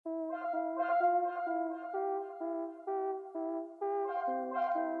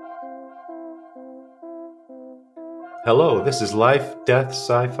Hello, this is Life, Death,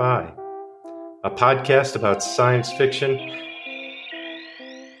 Sci-Fi, a podcast about science fiction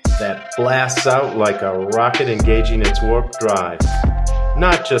that blasts out like a rocket engaging its warp drive.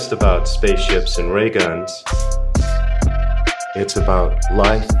 Not just about spaceships and ray guns. It's about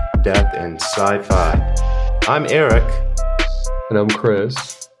life, death, and sci-fi. I'm Eric. And I'm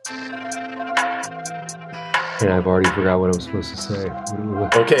Chris. And I've already forgot what I was supposed to say.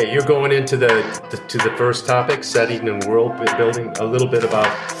 Okay, you're going into the first topic, setting and world building. A little bit about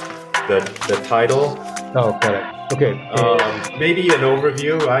the title. Oh, got it. Okay. Maybe an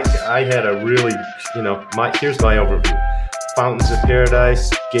overview. I had a really, here's my overview. Fountains of Paradise,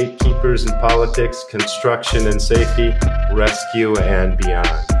 gatekeepers and politics, construction and safety, rescue and beyond.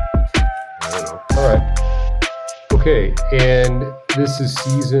 I don't know. All right. Okay, and this is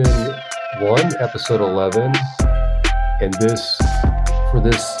season 1, episode 11, and this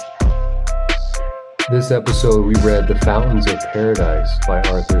episode we read The Fountains of Paradise by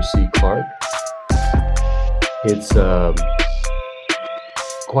Arthur C. Clarke. It's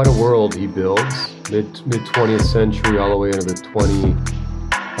quite a world he builds, mid 20th century all the way into the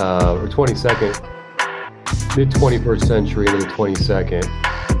 22nd, mid 21st century into the 22nd,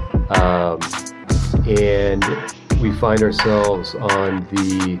 and we find ourselves on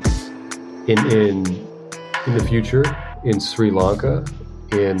in the future in Sri Lanka,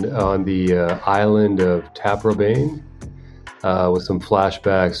 on the island of Taprobane, with some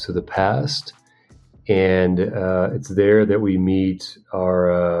flashbacks to the past, and it's there that we meet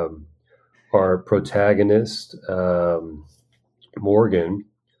our protagonist, Morgan,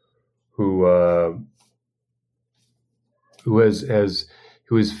 who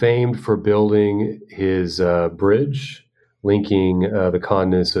is famed for building his bridge linking the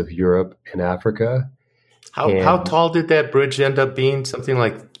continents of Europe and Africa. How tall did that bridge end up being? Something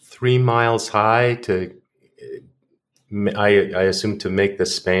like 3 miles high I assume to make the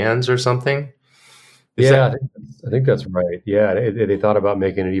spans or something? I think that's right. Yeah, they thought about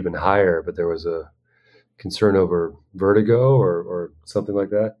making it even higher, but there was a concern over vertigo or something like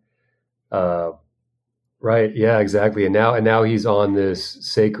that. Right. Yeah, exactly. And now he's on this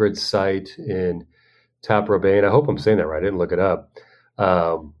sacred site in Taprobane. I hope I'm saying that right. I didn't look it up. I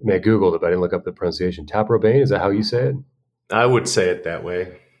Googled it, but I didn't look up the pronunciation. Taprobane, is that how you say it? I would say it that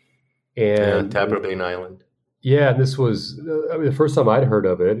way. And Taprobane Island. Yeah, and this was the first time I'd heard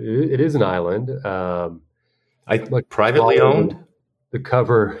of it. It is an island. Privately owned? The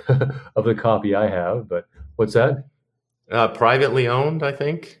cover of the copy I have, but what's that? Privately owned, I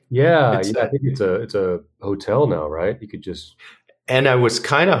think. Yeah, I think it's a hotel now, right? You could just... And I was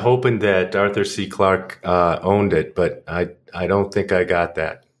kind of hoping that Arthur C. Clarke owned it, but I don't think I got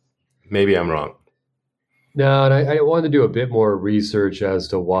that. Maybe I'm wrong. No, and I wanted to do a bit more research as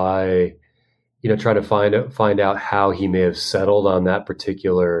to why, try to find out how he may have settled on that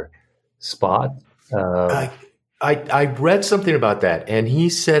particular spot. I read something about that, and he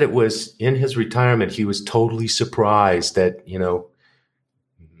said it was in his retirement. He was totally surprised that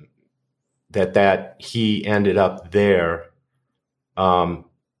that he ended up there.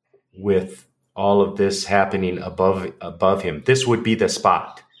 With all of this happening above him, this would be the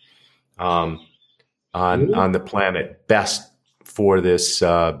spot on the planet best for this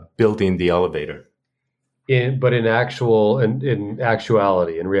building the elevator. In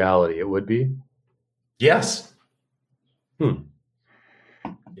actuality, in reality, it would be. Yes.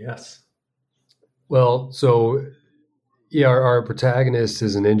 Yes. Well, so yeah, our protagonist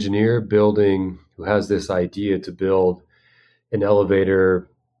is an engineer who has this idea to build an elevator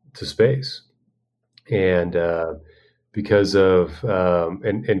to space, and because of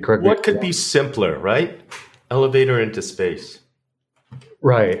and correct what could be simpler, right? Elevator into space.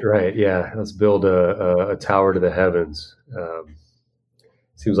 Right, yeah. Let's build a tower to the heavens.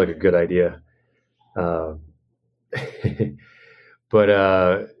 Seems like a good idea, but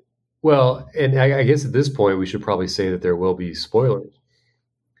well, and I guess at this point we should probably say that there will be spoilers.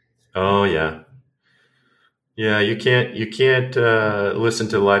 Oh yeah. Yeah, you can't listen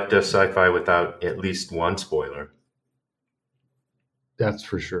to Life, Death, Sci-Fi without at least one spoiler. That's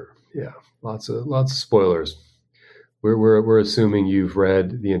for sure. Yeah, lots of spoilers. We're assuming you've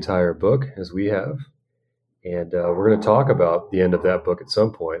read the entire book as we have, and we're going to talk about the end of that book at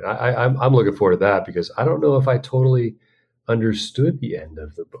some point. I'm looking forward to that because I don't know if I totally understood the end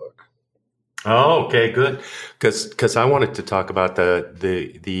of the book. Oh, okay, good. Because I wanted to talk about the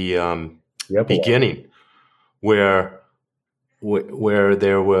beginning. Where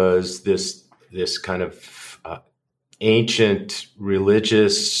there was this kind of ancient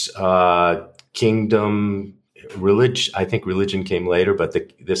religious kingdom. I think religion came later, but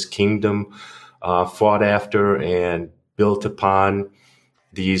this kingdom fought after and built upon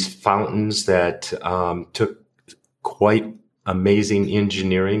these fountains that took quite amazing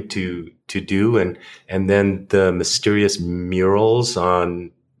engineering to do, and then the mysterious murals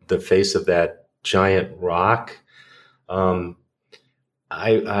on the face of that giant rock. I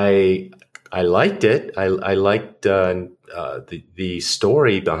liked it. I liked the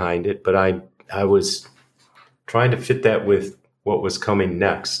story behind it, but I was trying to fit that with what was coming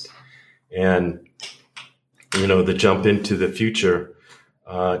next, and the jump into the future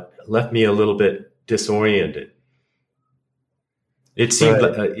left me a little bit disoriented. It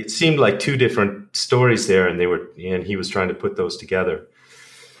seemed like two different stories there, and he was trying to put those together,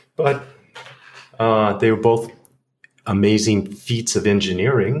 but they were both amazing feats of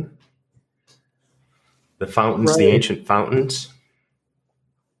engineering. The fountains, right. The ancient fountains.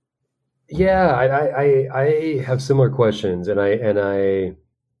 Yeah, I have similar questions, and I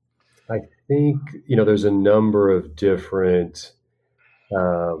think there's a number of different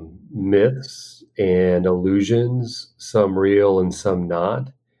myths and illusions, some real and some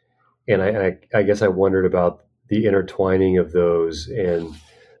not, and I guess I wondered about the intertwining of those and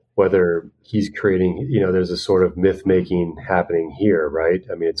whether he's creating. There's a sort of myth making happening here, right?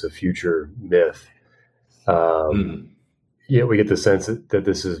 I mean, it's a future myth. Yeah, we get the sense that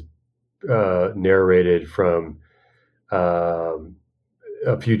this is narrated from a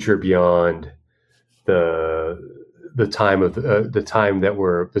future beyond the time of the time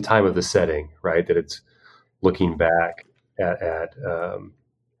of the setting, right? That it's looking back at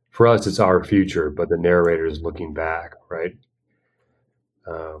for us, it's our future, but the narrator is looking back, right?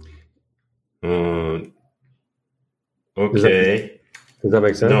 Okay. Does that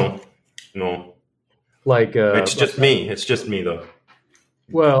make sense? No. Like it's just me. It's just me, though.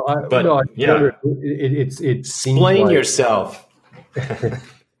 Well, yeah. It explain like yourself.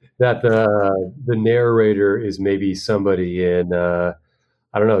 That the narrator is maybe somebody in 2000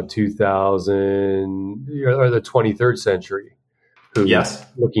 or the 23rd century, who's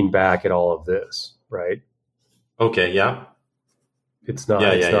looking back at all of this, right? Okay, yeah. It's not.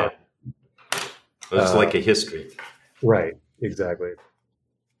 Yeah. It's like a history, right? Exactly.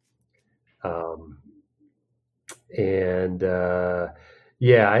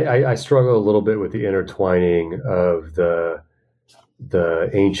 I struggle a little bit with the intertwining of the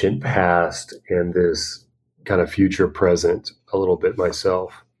ancient past and this kind of future present a little bit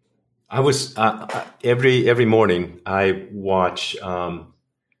myself. I was every morning I watch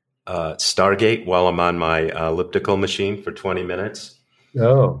Stargate while I'm on my elliptical machine for 20 minutes.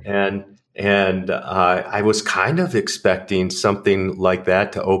 Oh, and I was kind of expecting something like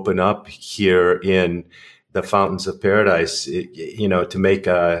that to open up here in the Fountains of Paradise, to make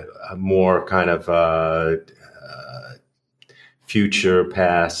a more kind of future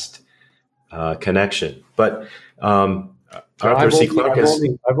past connection. But Arthur C. Clarke has.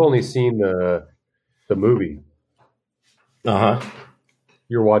 I've only seen the movie.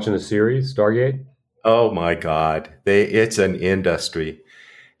 You're watching the series, Stargate? Oh my God, it's an industry,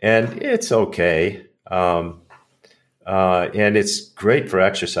 and it's okay. And it's great for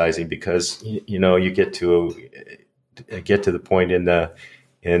exercising because you get to the point in the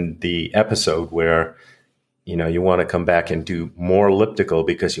episode where you want to come back and do more elliptical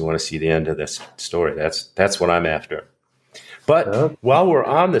because you want to see the end of this story. That's what I'm after. But while we're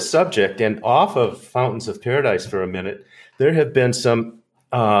on the subject and off of Fountains of Paradise for a minute, there have been some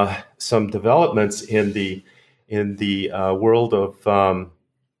developments in the world of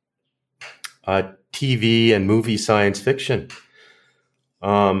TV and movie science fiction.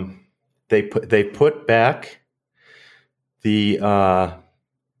 They put back the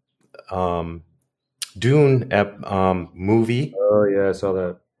Dune movie. Oh yeah, I saw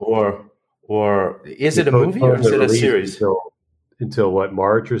that. Or is it a movie or is it a series? Until what,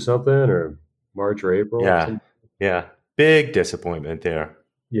 March or something, or March or April? Yeah. Big disappointment there.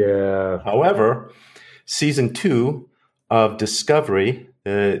 Yeah. However, season 2 of Discovery,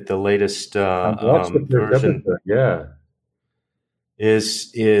 the latest version,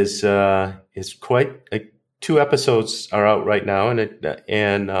 is quite. 2 episodes are out right now,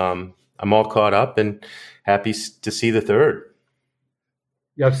 and I'm all caught up and happy to see the third.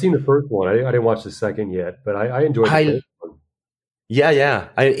 Yeah, I've seen the first one. I didn't watch the second yet, but I enjoyed the first one. Yeah.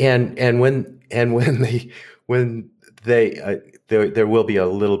 There will be a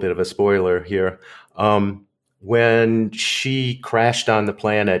little bit of a spoiler here. When she crashed on the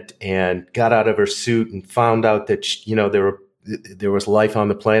planet and got out of her suit and found out that there was life on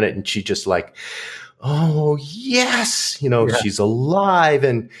the planet, and she just like, oh yes, she's alive,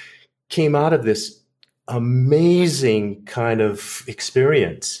 and came out of this amazing kind of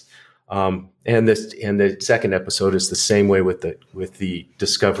experience. And the second episode is the same way with the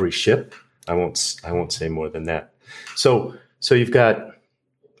Discovery ship. I won't say more than that. So you've got,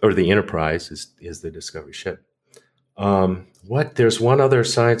 or the Enterprise is the Discovery ship. There's one other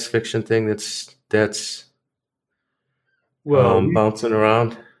science fiction thing that's bouncing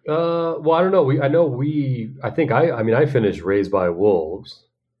around. Well, I don't know. I finished Raised by Wolves.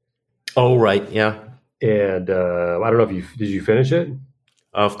 Oh, right. Yeah. And I don't know if did you finish it?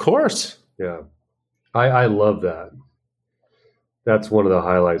 Of course. Yeah. I love that. That's one of the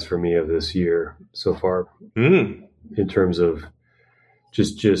highlights for me of this year so far. In terms of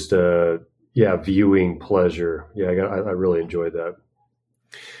just viewing pleasure. Yeah, I really enjoyed that.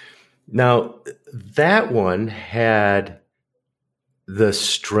 Now, that one had the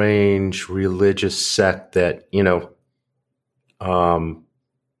strange religious sect that,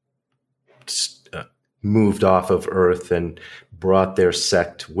 moved off of Earth and brought their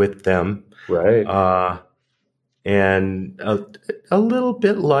sect with them. Right. And a little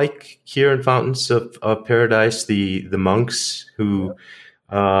bit like here in Fountains of Paradise, the monks who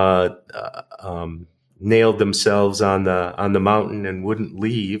nailed themselves on the mountain and wouldn't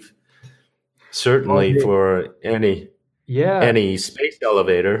leave. Certainly for any space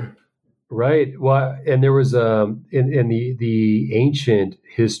elevator. Right. Well, and there was in the ancient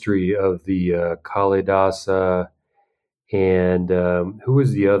history of the Kalidasa, and who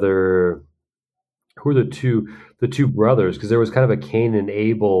was the other? Who were the two brothers? Because there was kind of a Cain and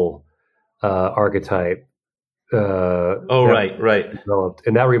Abel archetype. Right. Developed,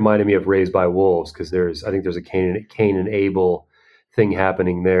 and that reminded me of Raised by Wolves, because I think there's a Cain and Abel thing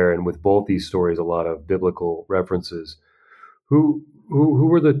happening there, and with both these stories, a lot of biblical references. Who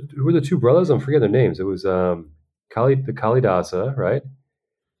were the two brothers? I'm forgetting their names. It was the Kalidasa, right?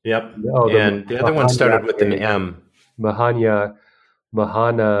 Yep. And the other one started with an M. Mahana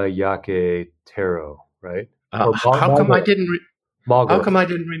Yake Taro, right? How come I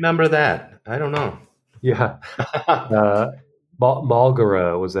didn't remember that? I don't know. Yeah.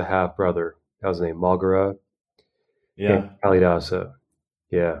 Malgara was a half brother. That was his name, Malgara. Yeah. Kalidasa.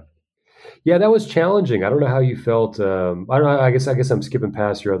 Yeah. Yeah, that was challenging. I don't know how you felt. I don't know. I guess I'm skipping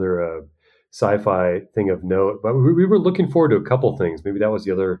past your other sci-fi thing of note, but we were looking forward to a couple things. Maybe that was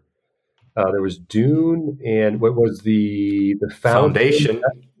the other. There was Dune, and what was the Foundation?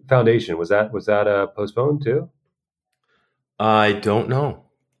 Foundation, was that postponed too? I don't know.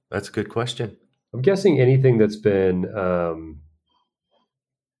 That's a good question. I'm guessing anything that's been.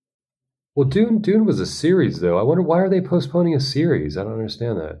 Well, Dune was a series, though. I wonder, why are they postponing a series? I don't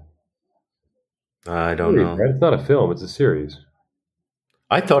understand that. I don't know. Right? It's not a film; it's a series.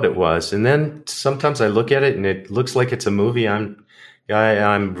 I thought it was, and then sometimes I look at it and it looks like it's a movie. I'm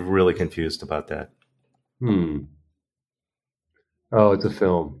really confused about that. Oh, it's a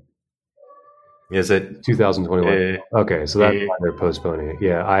film. Is it 2021? Okay, so that's why they're postponing it.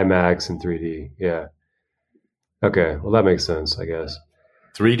 Yeah, IMAX and 3D. Yeah. Okay, well that makes sense, I guess.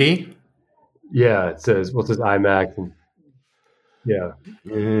 3D? Yeah, it says IMAX and yeah.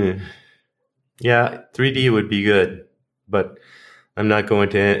 Yeah, 3D would be good, but I'm not going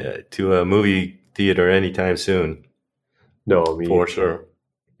to a movie theater anytime soon. No, for sure.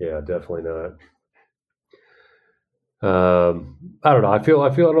 Yeah, definitely not. I don't know. I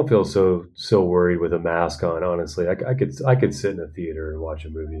don't feel so worried with a mask on. Honestly, I could sit in a theater and watch a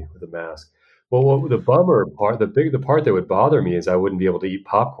movie with a mask. Well, the bummer part, the part that would bother me is I wouldn't be able to eat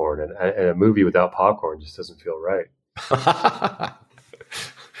popcorn, and a movie without popcorn just doesn't feel right.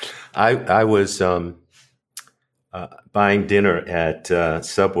 I was buying dinner at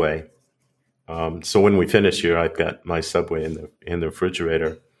Subway. So when we finish here, I've got my Subway in the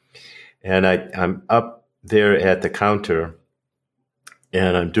refrigerator, and I'm up there at the counter,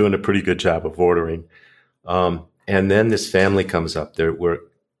 and I'm doing a pretty good job of ordering. And then this family comes up. There were,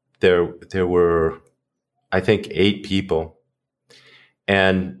 I think, 8 people,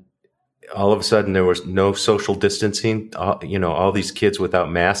 and all of a sudden there was no social distancing. All these kids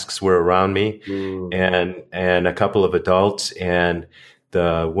without masks were around me, and a couple of adults, and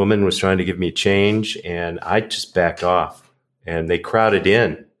the woman was trying to give me change, and I just backed off, and they crowded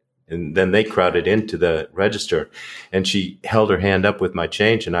in, and then they crowded into the register, and she held her hand up with my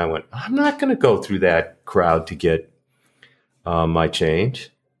change, and I went, I'm not going to go through that crowd to get my change.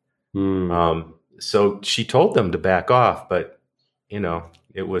 So she told them to back off, but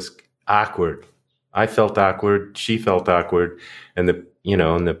it was awkward. I felt awkward. She felt awkward. And the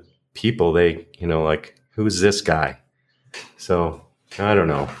people, they, like, who's this guy? So I don't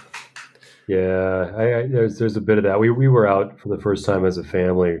know. Yeah. There's a bit of that. We were out for the first time as a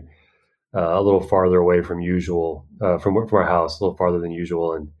family, a little farther away from usual, from our house, a little farther than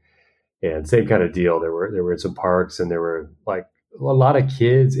usual. And same kind of deal. There were some parks, and there were like a lot of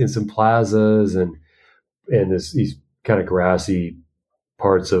kids in some plazas, and these kind of grassy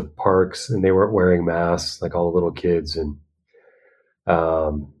parts of parks, and they weren't wearing masks, like all the little kids, and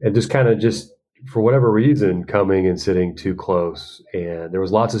just kind of just for whatever reason coming and sitting too close. And there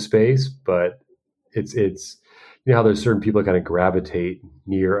was lots of space, but it's how there's certain people that kind of gravitate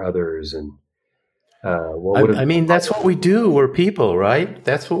near others, and I mean, that's what we do. We're people, right?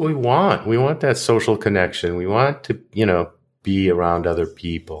 That's what we want. We want that social connection. We want to, be around other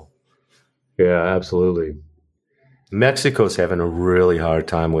people. Yeah, absolutely. Mexico's having a really hard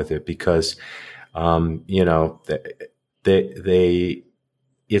time with it because, they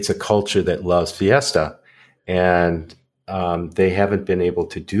it's a culture that loves fiesta, and they haven't been able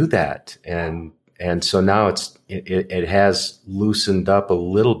to do that, and so now it has loosened up a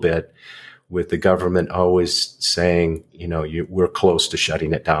little bit, with the government always saying, we're close to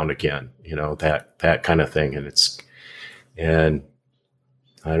shutting it down again, that kind of thing, and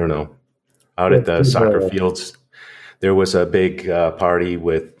I don't know, out at the soccer fields. There was a big party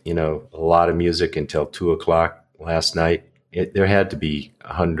with, a lot of music until 2:00 last night. There had to be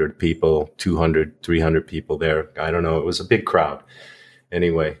 100 people, 200, 300 people there. I don't know. It was a big crowd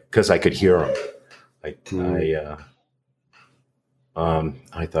anyway, because I could hear them. I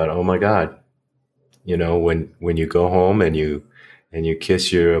thought, oh my God, when you go home and you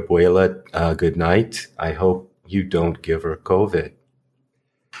kiss your abuela good night, I hope you don't give her COVID.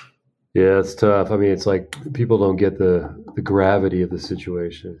 Yeah, it's tough. I mean, it's like people don't get the gravity of the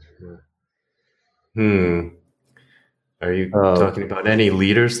situation. Yeah. Are you talking about any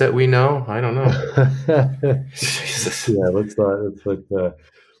leaders that we know? I don't know. Jesus. Yeah,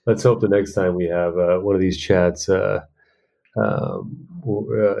 let's hope the next time we have one of these chats, there's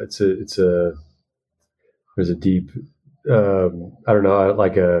a deep, I don't know,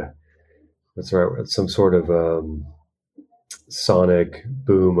 like what's the right word? Some sort of sonic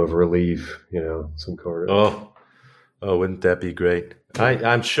boom of relief, some kind of. Oh, wouldn't that be great?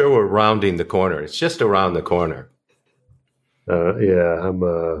 I'm sure we're rounding the corner. It's just around the corner. Yeah, I'm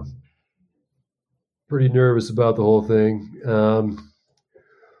pretty nervous about the whole thing.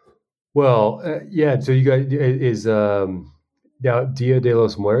 Yeah. So you guys is now Dia de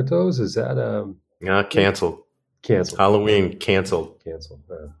los Muertos? Is that canceled? Canceled. Halloween canceled. Canceled.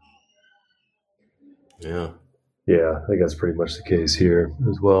 Yeah. Yeah, I think that's pretty much the case here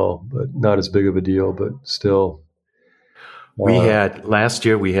as well, but not as big of a deal, but still. Last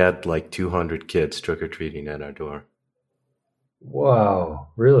year we had like 200 kids trick-or-treating at our door. Wow,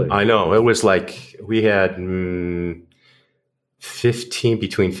 really? I know. It was like we had between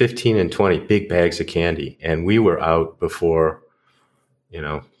 15 and 20 big bags of candy, and we were out before,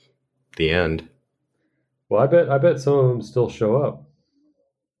 the end. Well, I bet some of them still show up.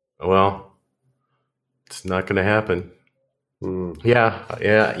 Well, it's not going to happen. Yeah,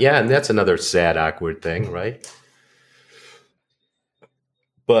 and that's another sad, awkward thing, right?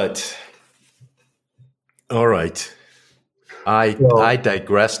 But all right, I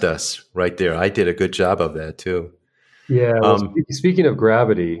digressed us right there. I did a good job of that too. Yeah. Well, speaking of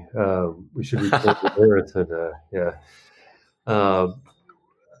gravity, we should return to Earth, and yeah.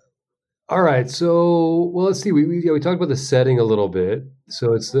 All right. So, well, let's see. We talked about the setting a little bit.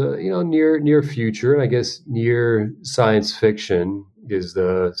 So it's the near future, and I guess near science fiction is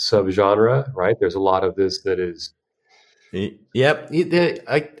the subgenre, right? There's a lot of this that is. Yep.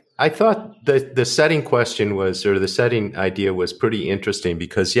 I thought the setting question was, or the setting idea was pretty interesting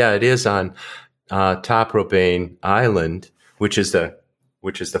because, it is on Taprobane Island, which is the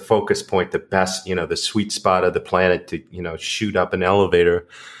focus point, the best, the sweet spot of the planet to, shoot up an elevator.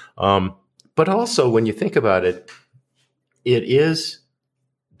 But also when you think about it, it is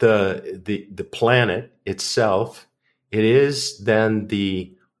the planet itself. It is then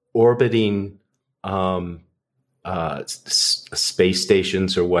the orbiting, space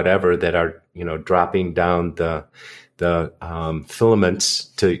stations or whatever that are dropping down the filaments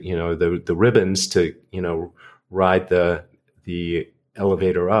to the ribbons to ride the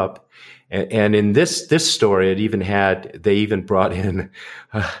elevator up, and in this story they even brought in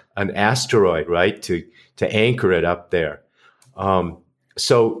an asteroid, right, to anchor it up there.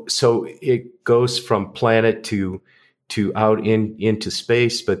 So it goes from planet to out into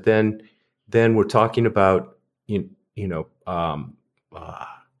space, but then we're talking about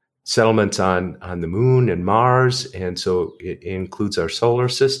settlements on the moon and Mars, and so it includes our solar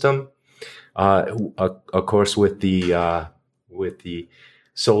system, of course, with the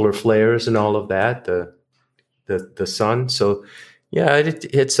solar flares and all of that, the sun. So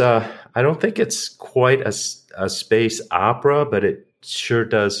it's I don't think it's quite a space opera, but it sure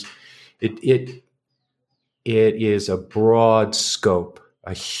does It it is a broad scope,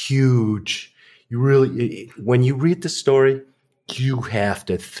 a huge. You really, when you read the story, you have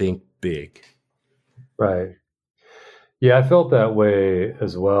to think big. Right. Yeah, I felt that way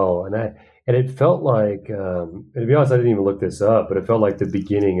as well, and it felt like, and to be honest, I didn't even look this up, but it felt like the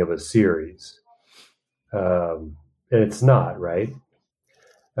beginning of a series, and it's not, right?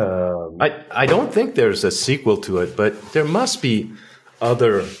 I don't think there's a sequel to it, but there must be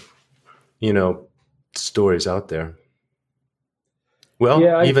other, you know, stories out there. Well,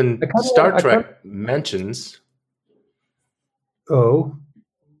 Yeah, even I kind Star of, I kind Trek mentions oh,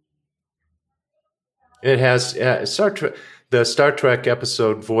 it has Star Trek. The Star Trek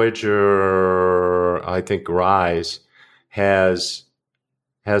episode Voyager, I think Rise, has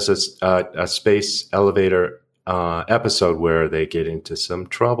a space elevator episode where they get into some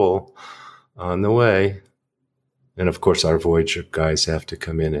trouble on the way, and of course our Voyager guys have to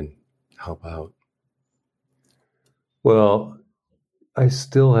come in and help out. well, I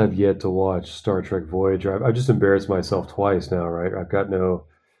still have yet to watch Star Trek Voyager. I've just embarrassed myself twice now, right? I've got no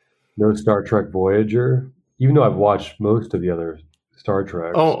Star Trek Voyager, even though I've watched most of the other Star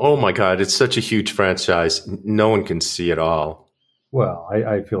Treks. Oh my God! It's such a huge franchise. No one can see it all. Well,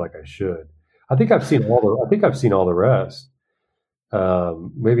 I feel like I should. I think I've seen all the. I think I've seen all the rest.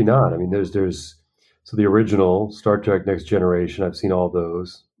 Maybe not. I mean, there's so the original Star Trek Next Generation. I've seen all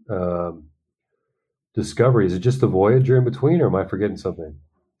those. Discovery, is it just the Voyager in between, or am I forgetting something?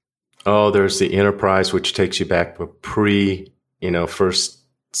 Oh, there's the Enterprise, which takes you back to pre, first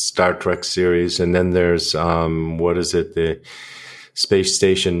Star Trek series, and then there's what is it, the Space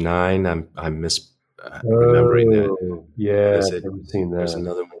Station Nine? I'm remembering that. Oh, yeah, Is I've it? never seen There's that.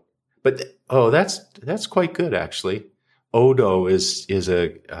 another one, but that's quite good actually. Odo is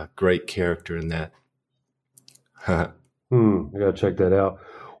a great character in that. I gotta check that out.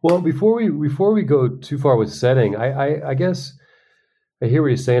 Well, before we go too far with setting, I guess I hear what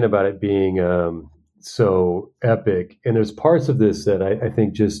you're saying about it being so epic, and there's parts of this that I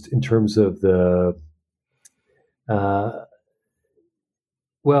think just in terms of the uh,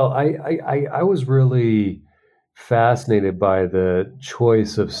 well, I was really fascinated by the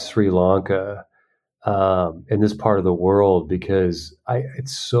choice of Sri Lanka in this part of the world because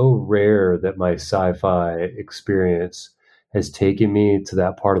it's so rare that my sci-fi experience has taken me to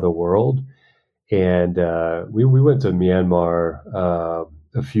that part of the world. And we went to Myanmar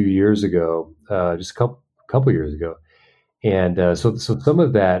a few years ago, just a couple years ago, and so some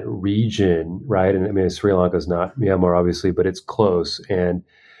of that region, right? And I mean, Sri Lanka is not Myanmar, obviously, but it's close. And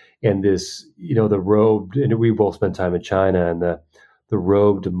this, the robed, and we both spent time in China, and the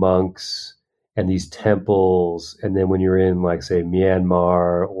robed monks and these temples, and then when you're in, like, say,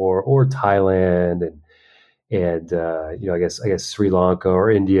 Myanmar or Thailand, I guess Sri Lanka or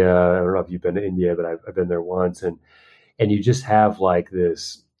India. I don't know if you've been to India, but I've been there once, and you just have like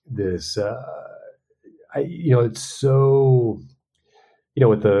this. It's so,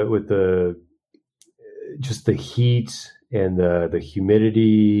 with the just the heat and the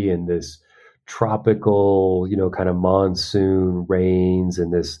humidity and this tropical, kind of monsoon rains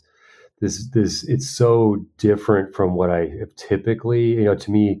and this it's so different from what I have typically,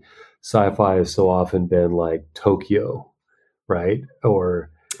 to me, sci-fi has so often been like Tokyo, right?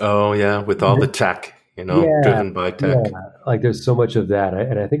 Or Oh yeah, with all the tech, yeah, driven by yeah, tech. like there's so much of that.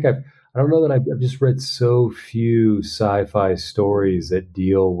 And I think I don't know that I've just read so few sci-fi stories that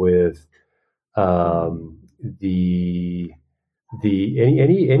deal with the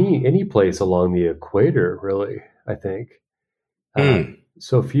any place along the equator, really. I think Hmm.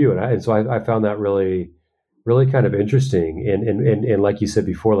 so few, and so I found that really, really kind of interesting, and like you said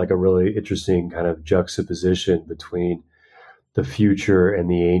before, like a really interesting kind of juxtaposition between the future and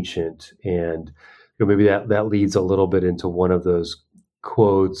the ancient, and maybe that leads a little bit into one of those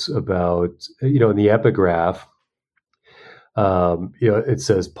quotes about, in the epigraph. It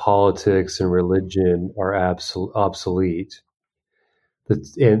says politics and religion are obsolete.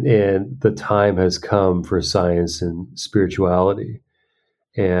 And the time has come for science and spirituality.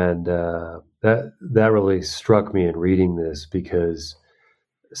 And that really struck me in reading this because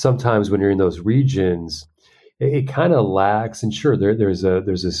sometimes when you're in those regions, it kind of lacks. And sure, there's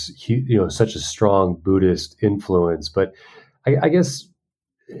this such a strong Buddhist influence, but I guess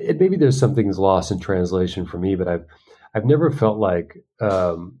maybe there's some things lost in translation for me. But I've never felt like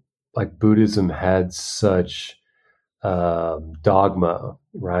Buddhism had such dogma,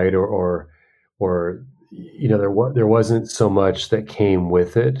 right? Or there wasn't so much that came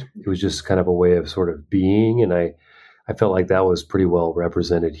with it. It was just kind of a way of sort of being, and I felt like that was pretty well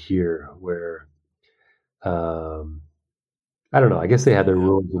represented here, where um, I don't know. I guess they had their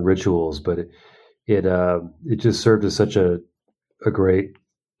rules and rituals, but it just served as such a great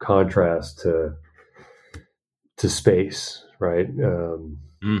contrast to space, right?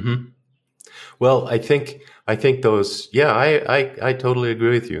 Hmm. Well, I think those. Yeah, I totally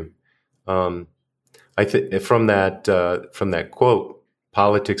agree with you. Um, I think from that quote,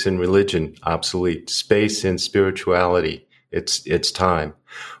 politics and religion obsolete, space and spirituality, it's time.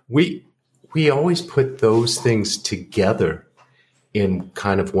 We we always put those things together in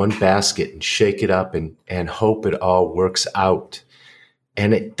kind of one basket and shake it up and hope it all works out,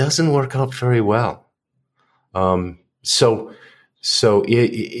 and it doesn't work out very well. So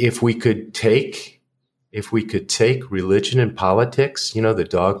if we could take religion and politics, the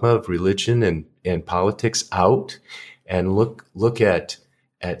dogma of religion and politics out, and look at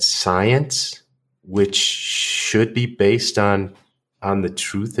science, which should be based on the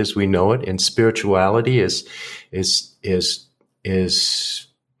truth as we know it, and spirituality is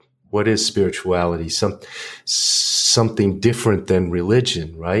what is spirituality? Something different than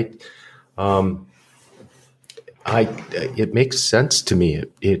religion, right? Um, I it makes sense to me.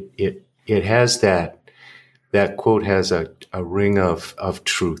 It has that quote has a ring of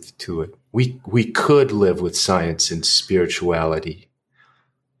truth to it. We could live with science and spirituality,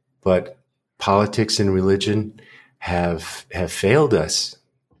 but politics and religion have failed us.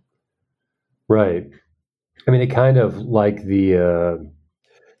 Right. I mean, it kind of like I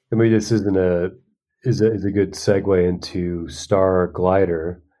mean, this isn't a is a good segue into Star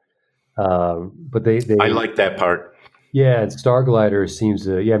Glider, but I they like that part. yeah, and Star Glider seems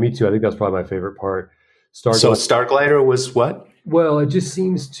to yeah, me too. I think that's probably my favorite part. Star So Glider. Starglider was what? Well, it just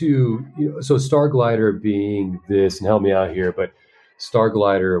seems to so Star Glider being this, and help me out here, but Star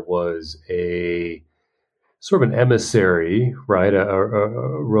Glider was a sort of an emissary, right? A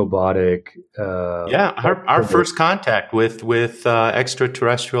robotic. Yeah, our first contact with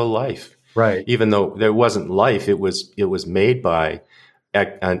extraterrestrial life. Right. Even though there wasn't life, it was made by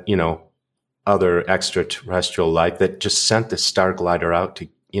other extraterrestrial life that just sent the star glider out to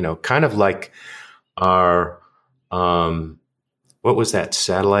kind of like our what was that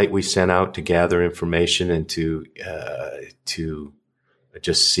satellite we sent out to gather information and to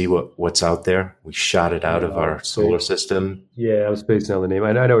just see what's out there. We shot it out of our solar system. Yeah, I was spacing on the name.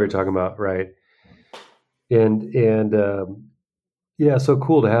 I know what you're talking about, right? And yeah, so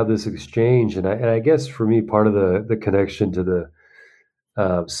cool to have this exchange. And I guess for me, part of the connection to the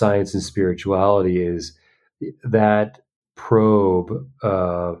science and spirituality is that probe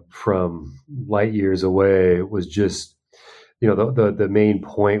from light years away was just the main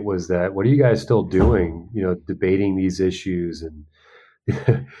point was that what are you guys still doing, debating these issues and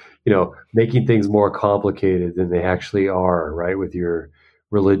making things more complicated than they actually are, right? With your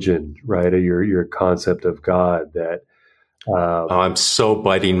religion, right? Or your concept of God that, I'm so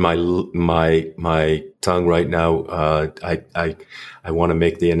biting my tongue right now. I want to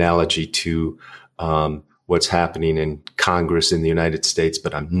make the analogy to what's happening in Congress in the United States,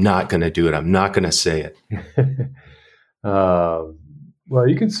 but I'm not going to do it. I'm not going to say it. uh, well,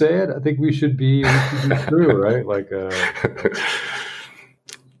 you can say it. I think we should be true, right? Like, uh,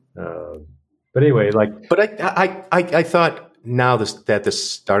 but anyway, like, But I thought now that the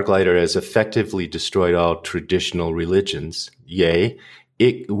Starglider has effectively destroyed all traditional religions, yay,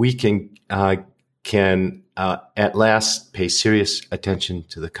 we can at last pay serious attention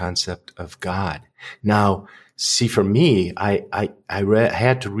to the concept of God. Now, see, for me,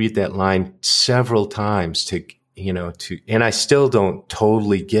 had to read that line several times and I still don't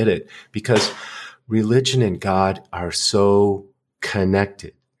totally get it, because religion and God are so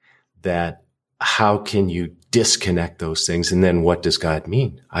connected that how can you disconnect those things? And then what does God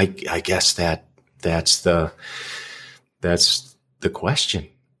mean? I guess that's the question.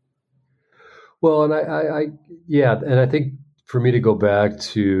 well, and yeah, and I think for me to go back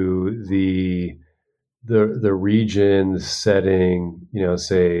to the region setting,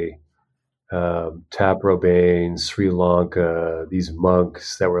 say Taprobane, Sri Lanka, these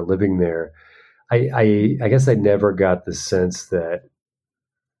monks that were living there. I guess I never got the sense that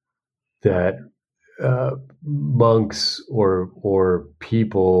monks or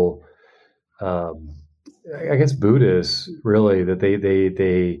people, um, I guess Buddhists, really, that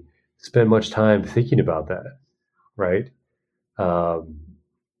they spend much time thinking about that, right? Um,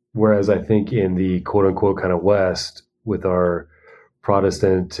 Whereas I think in the quote unquote kind of West with our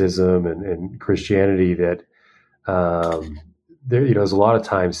Protestantism and Christianity, that there's a lot of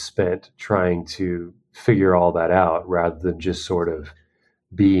time spent trying to figure all that out rather than just sort of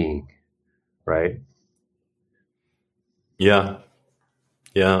being, right? Yeah,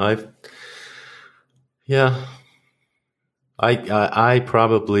 yeah, yeah. I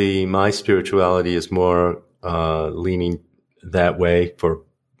probably, my spirituality is more leaning that way. For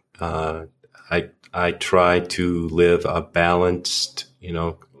I try to live a balanced,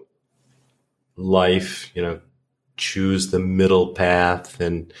 life. Choose the middle path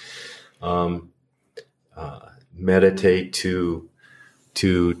and meditate to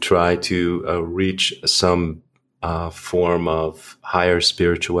try to reach some form of higher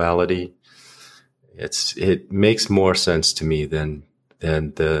spirituality. It makes more sense to me than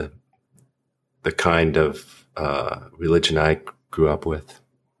the kind of religion I grew up with.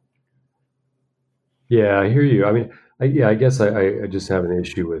 Yeah, I hear you. I mean, I guess I just have an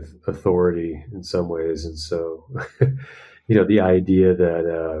issue with authority in some ways, and so the idea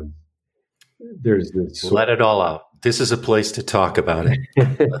that there's this Let it all out. This is a place to talk about it.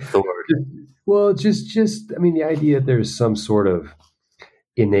 Authority. Well, just I mean, the idea that there's some sort of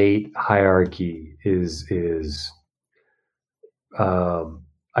innate hierarchy is I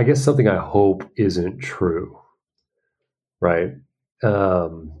guess something I hope isn't true, right?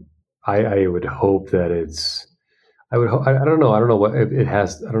 I would hope that it's. I don't know. I don't know what it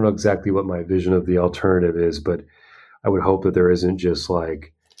has. I don't know exactly what my vision of the alternative is, but I would hope that there isn't just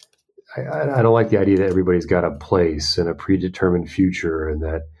like. I don't like the idea that everybody's got a place and a predetermined future, and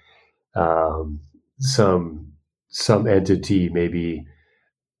that some entity maybe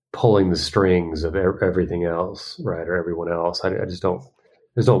pulling the strings of everything else, right, or everyone else. I just don't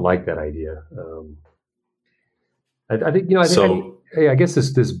like that idea. I think I guess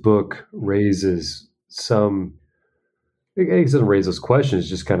this book raises some. It doesn't raise those questions.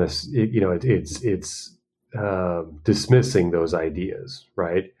 Just kind of it's dismissing those ideas,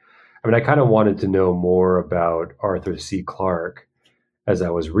 right? I mean, I kind of wanted to know more about Arthur C. Clarke as I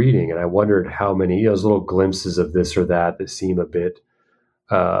was reading, and I wondered how many those little glimpses of this or that seem a bit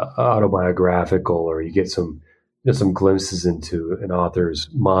autobiographical, or you get some glimpses into an author's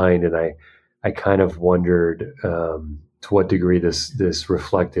mind, and I kind of wondered to what degree this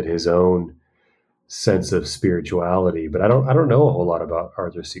reflected his own sense of spirituality. But I don't know a whole lot about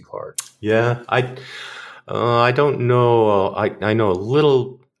Arthur C. Clarke. Yeah, I don't know. I know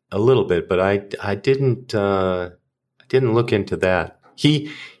a little bit, but I didn't look into that.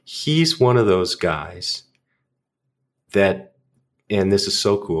 He's one of those guys that, and this is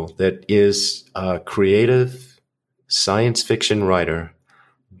so cool, that is a creative science fiction writer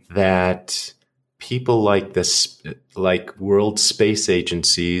that people like world space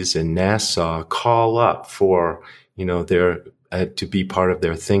agencies and NASA call up for, their to be part of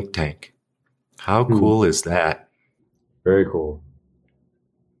their think tank. How cool is that? Very cool.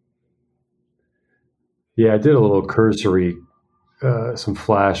 Yeah, I did a little cursory, some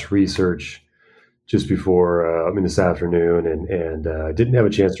flash research just before, this afternoon, and didn't have a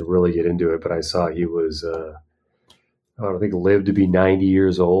chance to really get into it, but I saw he was, I think, lived to be 90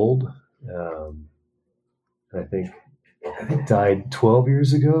 years old. I think died 12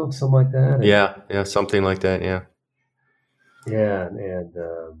 years ago, something like that. Yeah, something like that. Yeah. Yeah, and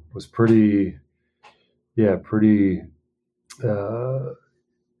was pretty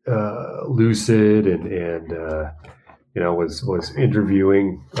lucid, and was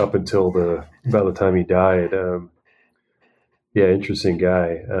interviewing up until about the time he died. Interesting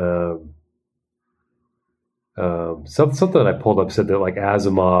guy. Something I pulled up said that like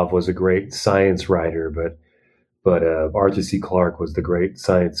Asimov was a great science writer, but Arthur C. Clarke was the great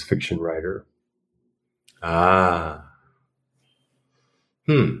science fiction writer.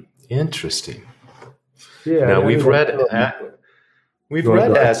 Interesting. Yeah. Now we've read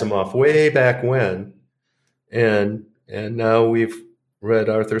Asimov way back when, and now we've read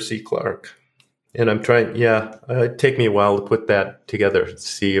Arthur C. Clarke. And I'm trying, it'd take me a while to put that together to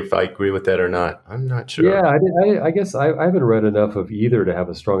see if I agree with that or not. I'm not sure. Yeah, I guess I haven't read enough of either to have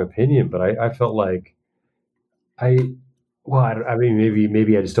a strong opinion, but I felt like maybe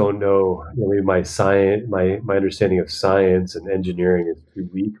I just don't know. Maybe my understanding of science and engineering is too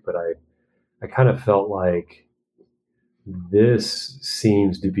weak, but I kind of felt like this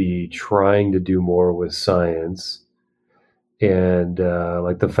seems to be trying to do more with science. And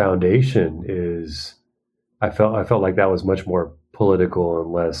like the foundation is, I felt like that was much more political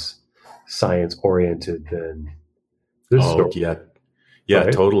and less science oriented than this story. Yeah,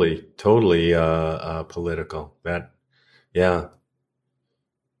 right? Totally political. That, yeah,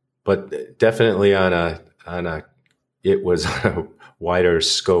 but definitely on a it was on a wider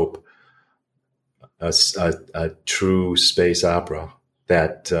scope, a true space opera,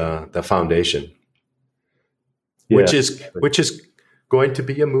 that the foundation. Yeah. Which is going to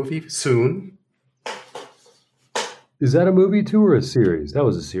be a movie soon. Is that a movie too or a series? That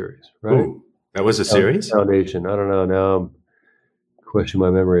was a series, right? Ooh, that was a series? Foundation. I don't know. Now question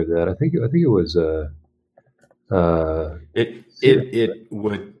my memory of that. I think it was It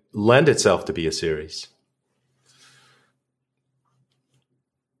would lend itself to be a series.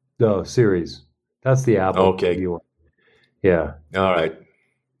 no series. That's the Apple Okay. TV one. Yeah. All right.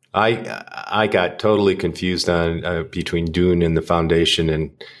 I got totally confused on between Dune and the Foundation,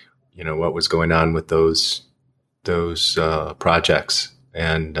 and what was going on with those projects.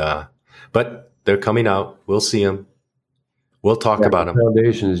 And but they're coming out. We'll see them. We'll talk about them.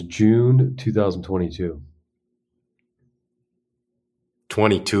 Foundation is June 2022.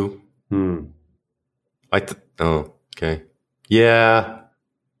 22. Hmm. Oh, okay. Yeah.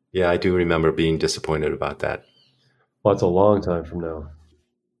 I do remember being disappointed about that. Well, it's a long time from now.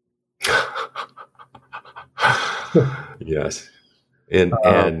 Yes.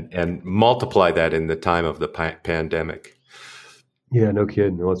 And multiply that in the time of the pandemic. Yeah, no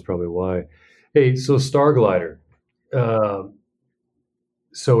kidding. That's probably why. Hey, so Starglider.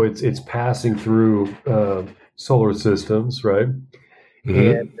 So it's passing through solar systems, right? Mm-hmm.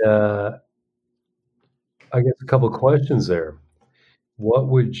 And I guess a couple of questions there. What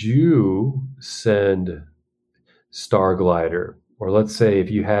would you send Starglider, or let's say if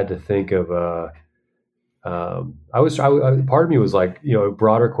you had to think of part of me was like, a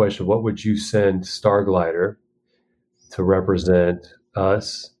broader question: what would you send Starglider to represent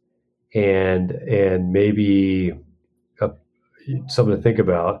us, and maybe something to think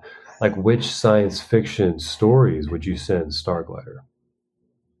about, like which science fiction stories would you send Starglider?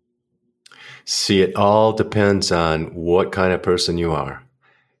 See, it all depends on what kind of person you are.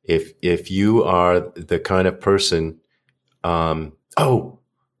 If you are the kind of person,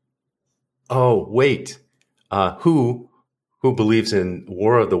 wait, who believes in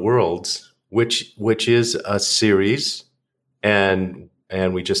War of the Worlds, which is a series, and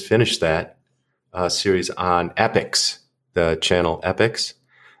we just finished that series on Epix, the channel Epix.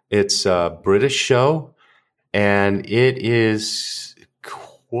 It's a British show, and it is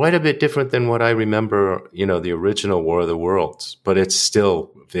quite a bit different than what I remember, the original War of the Worlds, but it's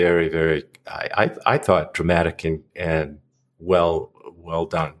still very, very, I thought, dramatic and well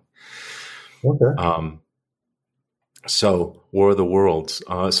done. Okay. So War of the Worlds.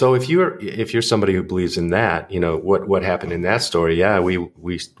 So if you're somebody who believes in that, what happened in that story? Yeah,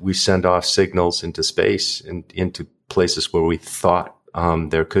 we send off signals into space and into places where we thought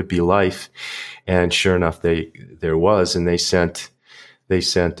there could be life, and sure enough, there was, and they sent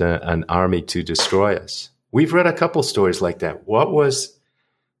an army to destroy us. We've read a couple stories like that. What was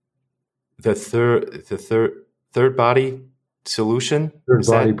the third body solution? Third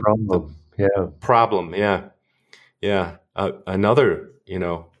body problem. Yeah. Problem. Yeah. Another,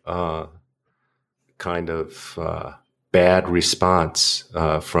 kind of bad response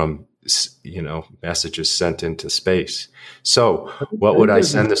from messages sent into space. So, what would I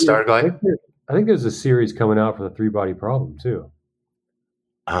send the Starglider? I think there's a series coming out for the three body problem too.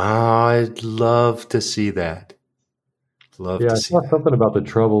 I'd love to see that. I saw something about the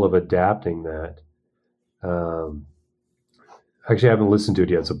trouble of adapting that. Actually, I haven't listened to it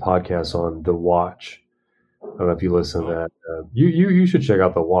yet. It's a podcast on The Watch. I don't know if you listen to that. You should check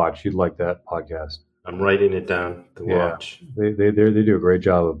out The Watch. You'd like that podcast. I'm writing it down. The Watch. They do a great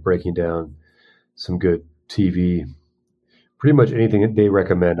job of breaking down some good TV. Pretty much anything that they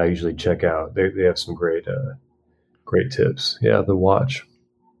recommend, I usually check out. They have some great tips. Yeah, The Watch.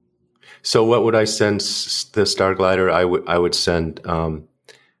 So what would I send the Starglider? I would send.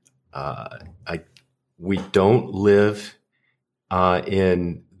 We don't live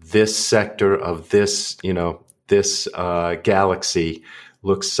in this sector of this. This galaxy.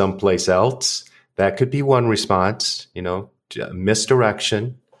 Look someplace else. That could be one response.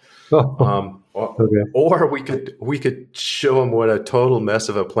 Misdirection. Okay. Or we could show them what a total mess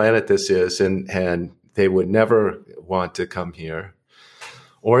of a planet this is, and they would never want to come here.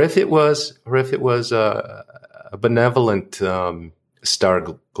 Or if it was a benevolent star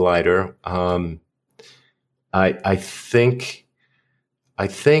glider, I think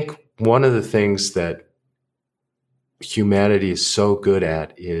one of the things that humanity is so good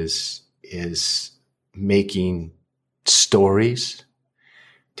at is making stories,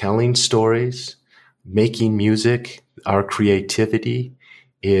 telling stories, making music. Our creativity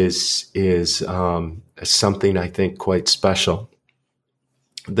is something I think quite special.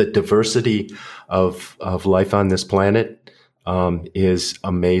 The diversity of life on this planet is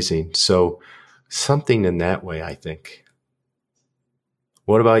amazing. So something in that way, I think.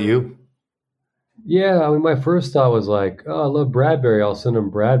 What about you? Yeah, I mean, my first thought was like, oh, I love Bradbury. I'll send them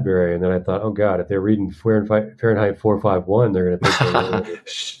Bradbury. And then I thought, oh, God, if they're reading Fahrenheit 451, they're going to think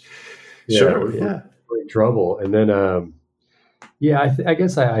they're Sure, yeah. in trouble. And then Yeah, I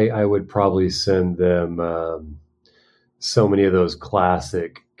guess I would probably send them so many of those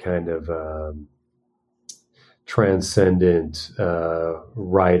classic kind of transcendent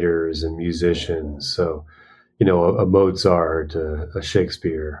writers and musicians. So, a Mozart, a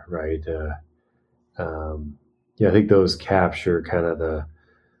Shakespeare, right? Yeah, I think those capture kind of the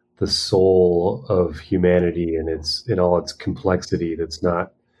soul of humanity and its in all its complexity. That's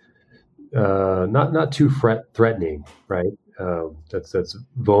not too threatening, right? That's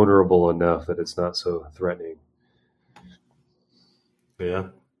vulnerable enough that it's not so threatening. Yeah.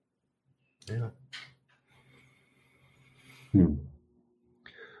 Yeah. Hmm.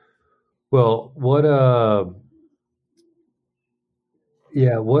 Well, what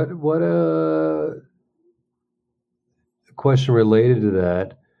question related to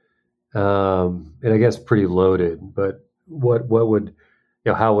that, and I guess pretty loaded, but what would,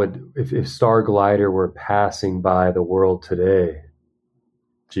 how would, if Star Glider were passing by the world today,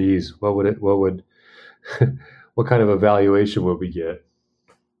 geez, what would, what kind of evaluation would we get?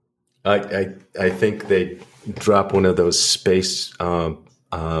 I think they drop one of those space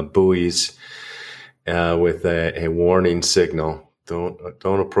buoys with a warning signal.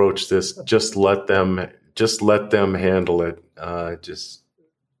 Don't approach this. Just let them handle it. Just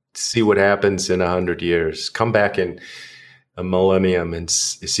see what happens in 100 years. Come back in a millennium and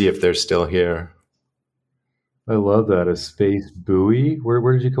see if they're still here. I love that. A space buoy?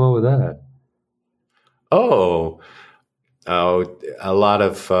 Where did you come up with that? Oh, a lot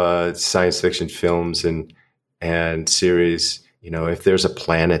of science fiction films and series. If there's a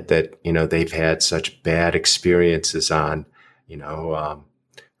planet that they've had such bad experiences on,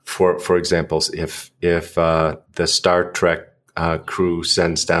 for example, if the Star Trek crew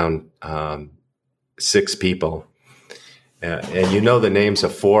sends down 6 people, and the names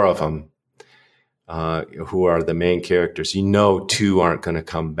of 4 of them who are the main characters, 2 aren't going to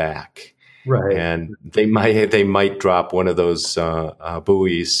come back. Right. And they might drop one of those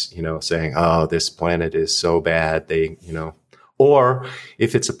buoys, saying, "Oh, this planet is so bad." Or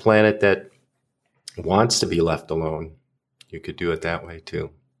if it's a planet that wants to be left alone, you could do it that way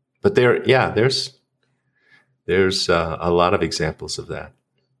too. But there's a lot of examples of that.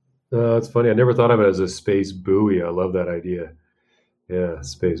 It's funny. I never thought of it as a space buoy. I love that idea. Yeah,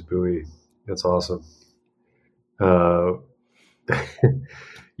 space buoy. That's awesome.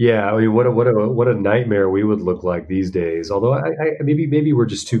 Yeah, I mean, what a nightmare we would look like these days. Although maybe we're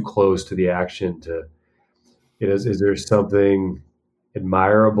just too close to the action to. Is there something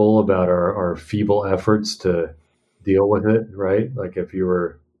admirable about our feeble efforts to deal with it? Right, like if you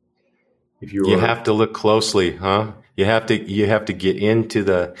were, you have to look closely, huh? You have to get into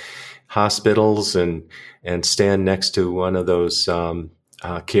the hospitals and stand next to one of those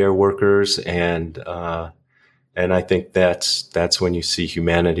care workers and I think that's when you see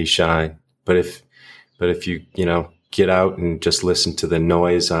humanity shine. But if you get out and just listen to the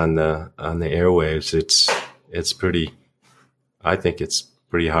noise on the airwaves, it's pretty. I think it's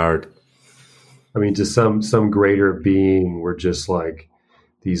pretty hard. I mean, to some greater being, we're just like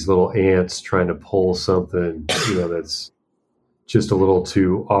these little ants trying to pull something, that's just a little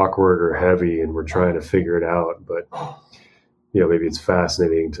too awkward or heavy, and we're trying to figure it out. But maybe it's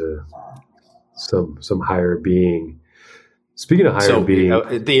fascinating to some higher being. Speaking of higher being,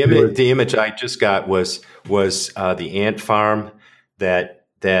 the image I just got was the ant farm that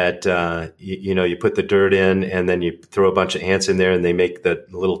you put the dirt in and then you throw a bunch of ants in there and they make the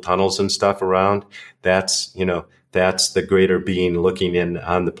little tunnels and stuff around. That's the greater being looking in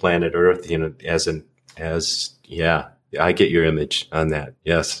on the planet Earth. I get your image on that.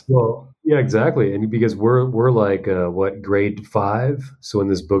 Yes. Well, yeah, exactly. And because we're like grade 5. So in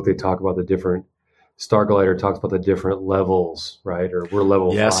this book they talk about the different. Star Glider talks about the different levels, right? Or we're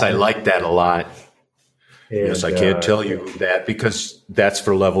level 5. Yes, I like that a lot. And, yes, I can't tell you that because that's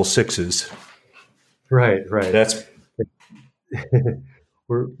for level 6s. Right. That's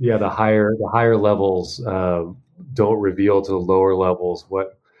the higher levels don't reveal to the lower levels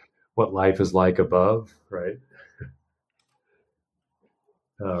what life is like above, right?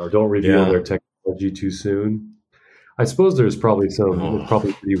 Or don't reveal their technology too soon. I suppose there's probably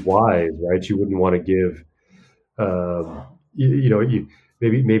probably pretty wise, right? You wouldn't want to give,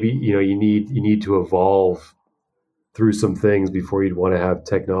 maybe you need to evolve through some things before you'd want to have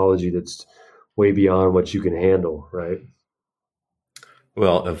technology that's way beyond what you can handle, right?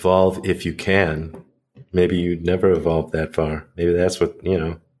 Well, evolve if you can. Maybe you'd never evolve that far. Maybe that's what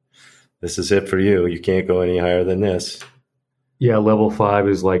this is it for you. You can't go any higher than this. Yeah, level 5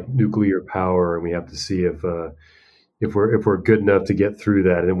 is like nuclear power, and we have to see if we're good enough to get through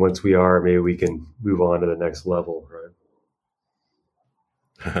that. And once we are, maybe we can move on to the next level, right?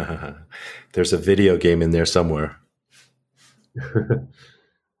 There's a video game in there somewhere.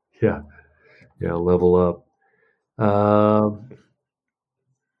 Yeah, yeah, level up.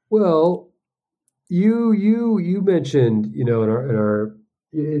 Well, you mentioned, in our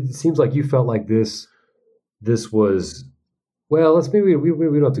it seems like you felt like this was, well, let's maybe we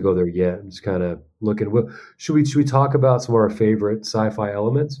don't have to go there yet. I'm just kind of looking. Well, should we talk about some of our favorite sci-fi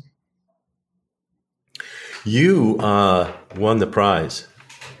elements? You won the prize.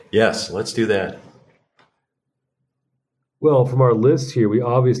 Yes, let's do that. Well, from our list here, we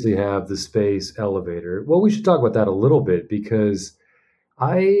obviously have the space elevator. Well, we should talk about that a little bit because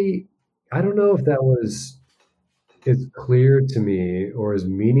I I don't know if that was as clear to me or as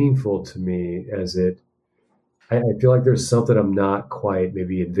meaningful to me as it. I feel like there's something I'm not quite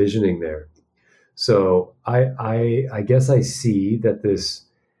maybe envisioning there. So I guess I see that this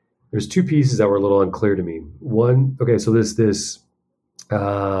there's two pieces that were a little unclear to me. One, okay, so this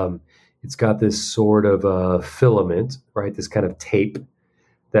um, it's got this sort of filament, right? This kind of tape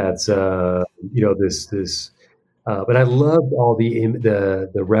that's this. But I loved all the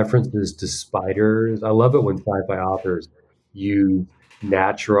references to spiders. I love it when sci-fi authors use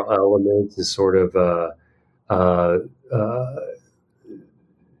natural elements and sort of uh, uh,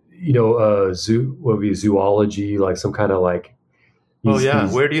 what would be zoology, like some kind of like Oh these yeah,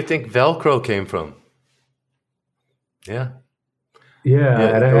 these where do you think Velcro came from? Yeah, yeah,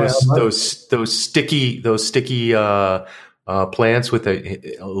 yeah, and I love, those sticky plants with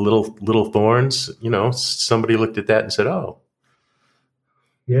a little thorns. Somebody looked at that and said, "Oh,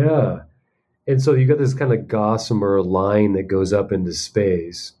 yeah. And so you got this kind of gossamer line that goes up into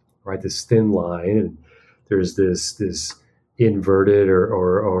space, right? This thin line, and there's this inverted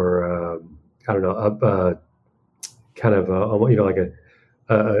or I don't know, up kind of like a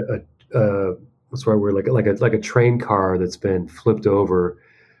what's the right word, like a train car that's been flipped over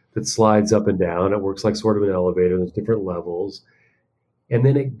that slides up and down. It works like sort of an elevator. There's different levels, and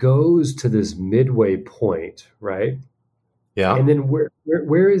then it goes to this midway point, right? yeah." And then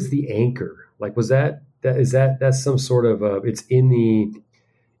where is the anchor? Like, was that is that's some sort of it's in the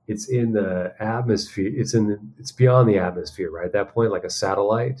atmosphere. It's beyond the atmosphere, right? At that point, like a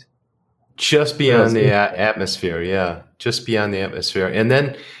satellite. Just beyond Whereas the it, atmosphere, yeah, just beyond the atmosphere, and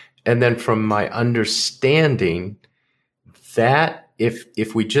then from my understanding, that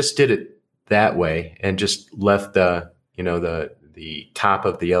if we just did it that way and just left the top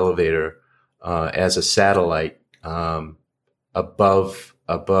of the elevator as a satellite above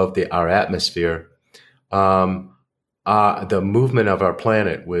our atmosphere, the movement of our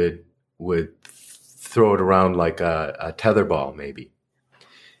planet would throw it around like a tetherball, maybe.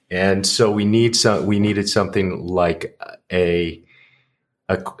 And so we needed something like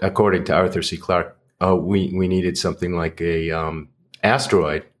according to Arthur C. Clarke, we needed something like a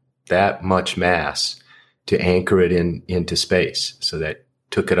asteroid that much mass to anchor it into space, so that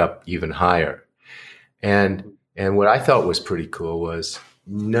took it up even higher. And what I thought was pretty cool was,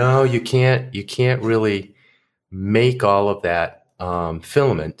 no, you can't really make all of that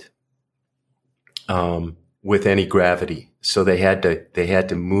filament with any gravity. So they had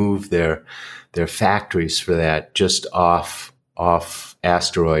to move their factories for that just off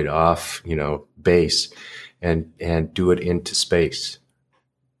asteroid, off base, and do it into space.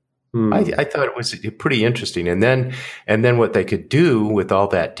 hmm, I thought it was pretty interesting. And then what they could do with all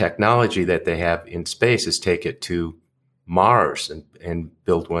that technology that they have in space is take it to Mars and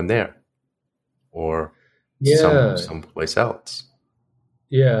build one there, or yeah, someplace else.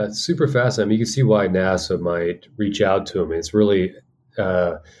 yeah, it's super fascinating. You can see why NASA might reach out to him. It's really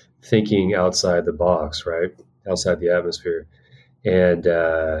uh, thinking outside the box, right? Outside the atmosphere. And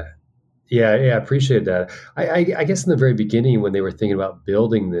yeah, I appreciate that. I guess in the very beginning, when they were thinking about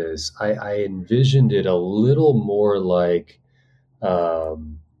building this, I envisioned it a little more like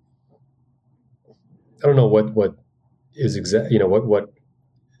um, I don't know what is exact, what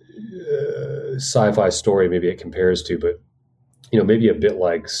sci-fi story maybe it compares to, but maybe a bit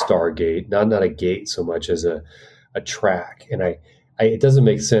like Stargate, not a gate so much as a track. And it doesn't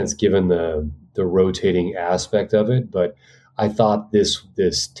make sense given the rotating aspect of it, but I thought this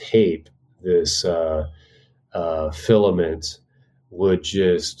tape, this filament, would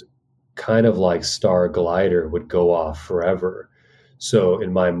just kind of like Star Glider would go off forever. So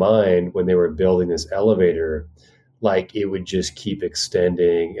in my mind, when they were building this elevator, like it would just keep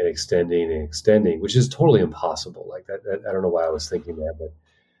extending and extending and extending, which is totally impossible. Like that I don't know why I was thinking that, but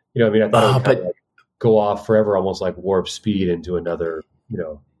I mean, I thought it would kind of But like go off forever, almost like warp speed into another,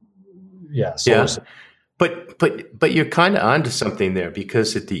 yeah, solar yeah, system. but you're kind of onto something there,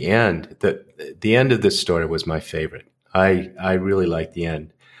 because at the end, the end of this story was my favorite. I really like the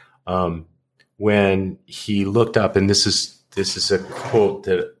end. Um, when he looked up, and this is a quote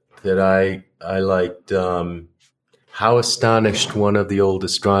that I liked. How astonished one of the old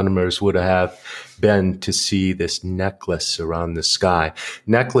astronomers would have been to see this necklace around the sky.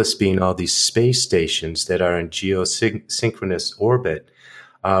 Necklace being all these space stations that are in geosynchronous orbit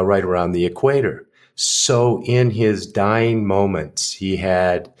right around the equator. So in his dying moments, he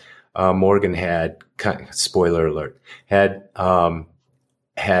had Morgan had, spoiler alert, had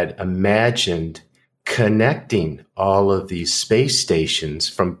imagined connecting all of these space stations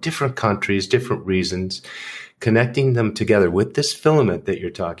from different countries, different reasons, connecting them together with this filament that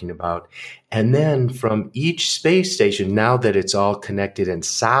you're talking about. And then from each space station, now that it's all connected and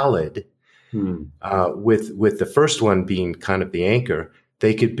solid, with the first one being kind of the anchor,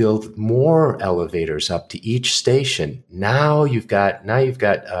 they could build more elevators up to each station. Now you've got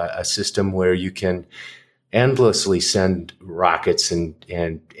a system where you can endlessly send rockets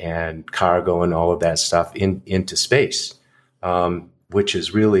and cargo and all of that stuff into space, which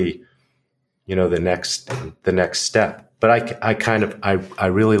is really, the next step. But I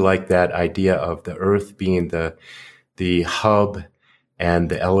really like that idea of the Earth being the hub and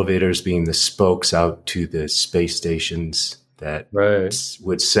the elevators being the spokes out to the space stations that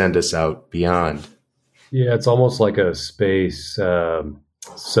would send us out beyond. Yeah, it's almost like a space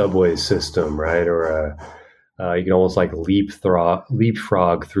subway system, right? Or you can almost like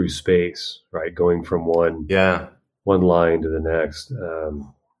leapfrog through space, right? Going from one line to the next.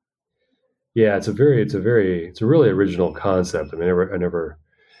 Yeah, it's a really original concept. I mean,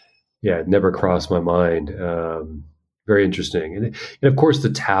 it never crossed my mind. Very interesting, and of course the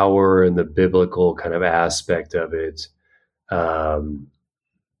tower and the biblical kind of aspect of it. It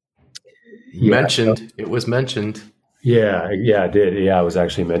was mentioned. Yeah, it did. Yeah, it was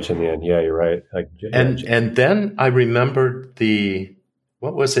actually mentioned in the end. Yeah, you're right. And then I remembered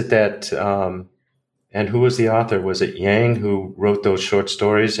what was it that, and who was the author? Was it Yang who wrote those short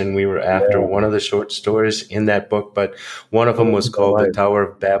stories? And we were after one of the short stories in that book, but one of them was called The Tower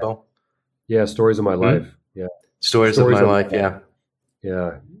of Babel. Yeah, Stories of My Life. Yeah. Stories of My Life, yeah.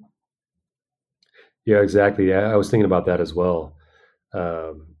 Yeah. Yeah, exactly. Yeah, I was thinking about that as well.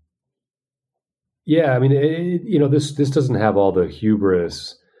 Yeah, I mean, this doesn't have all the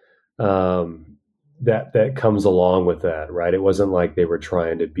hubris that comes along with that, right? It wasn't like they were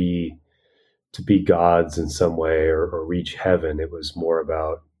trying to be gods in some way or reach heaven. It was more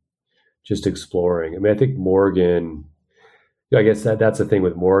about just exploring. I mean, I think Morgan, I guess that's the thing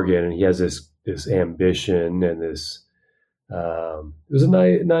with Morgan, and he has this ambition and this. It was a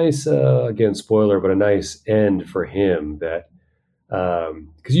nice again, spoiler, but a nice end for him that.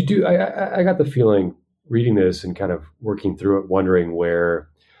 Because I got the feeling reading this and kind of working through it, wondering where,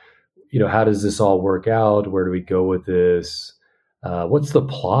 how does this all work out? Where do we go with this? What's the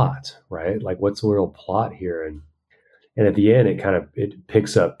plot, right? Like, what's the real plot here? And at the end, it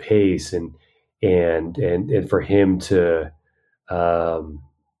picks up pace and for him to,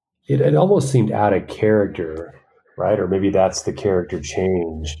 it almost seemed out of character, right? Or maybe that's the character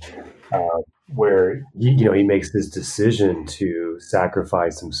change. Where he makes this decision to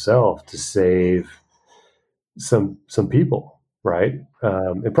sacrifice himself to save some people, right?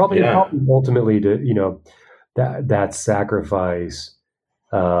 And probably ultimately to that sacrifice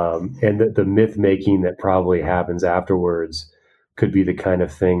and the myth making that probably happens afterwards could be the kind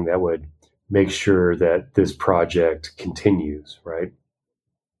of thing that would make sure that this project continues, right?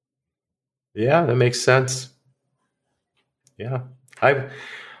 Yeah, that makes sense. Yeah,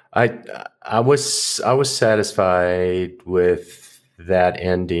 I was satisfied with that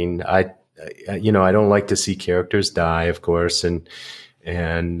ending. I don't like to see characters die, of course, and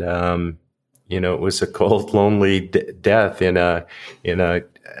it was a cold, lonely death in an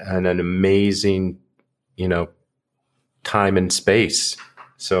amazing, time and space.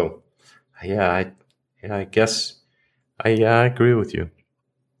 So, I guess I agree with you.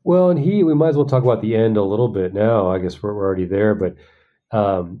 Well, and we might as well talk about the end a little bit now. I guess we're already there, but.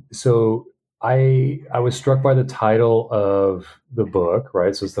 So I was struck by the title of the book,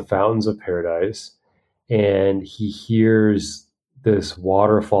 right? So it's The Fountains of Paradise, and he hears this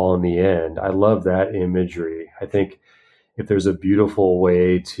waterfall in the end. I love that imagery. I think if there's a beautiful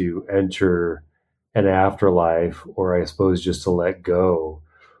way to enter an afterlife, or I suppose just to let go,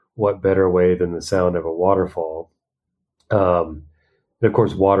 what better way than the sound of a waterfall? And of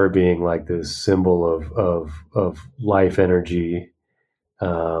course, water being like this symbol of life energy.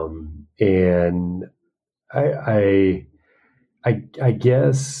 And I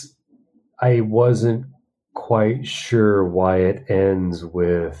guess I wasn't quite sure why it ends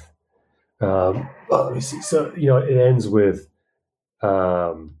with Let me see. So it ends with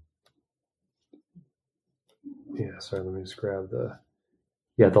um, yeah. Sorry, let me just grab the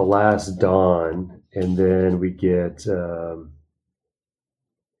last dawn, and then we get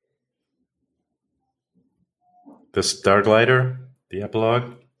The Starglider, the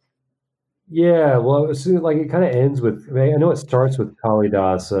epilogue. yeah. Well, like it kind of ends with. I know it starts with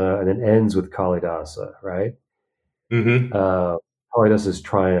Kalidasa and then ends with Kalidasa, right? Mm-hmm. Uh, Kalidasa's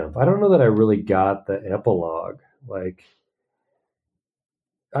triumph. I don't know that I really got the epilogue, like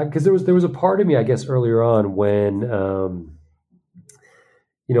because there was a part of me, I guess, earlier on when the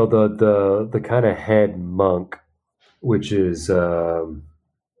kind of head monk, which is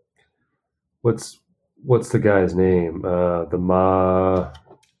what's the guy's name? The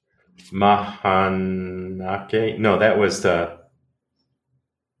Mahanake. No, that was the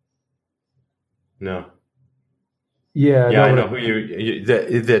no. Yeah, Yeah, no, I know but who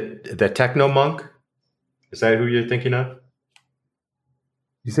the techno monk. Is that who you're thinking of?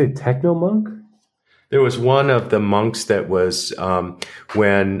 you say techno monk? There was one of the monks that was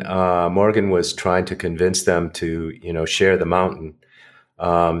when Morgan was trying to convince them to, share the mountain.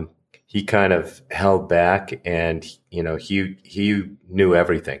 Um, he kind of held back, and he knew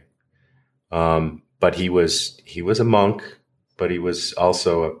everything. But he was a monk, but he was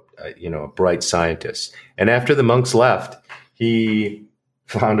also a bright scientist. And after the monks left, he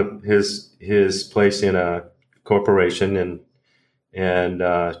found his place in a corporation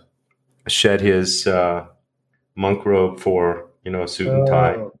and shed his monk robe for a suit and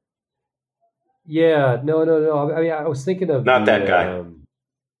tie. Oh, yeah. No, no, no. I mean, I was thinking of Not that guy.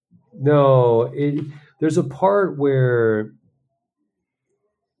 no. There's a part where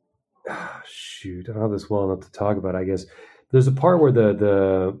shoot, I don't know this well enough to talk about. I guess there's a part where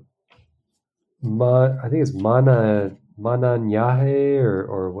I think it's Mananyahe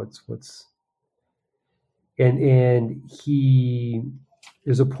or what's and he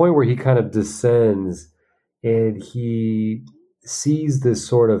there's a point where he kind of descends and he sees this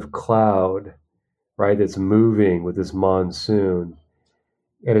sort of cloud, right, that's moving with this monsoon,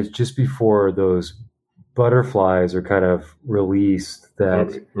 and it's just before those butterflies are kind of released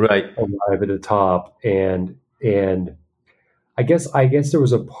that Right. arrive at the top, and I guess there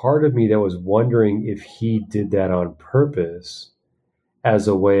was a part of me that was wondering if he did that on purpose as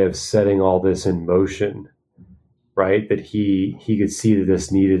a way of setting all this in motion, right? That he could see that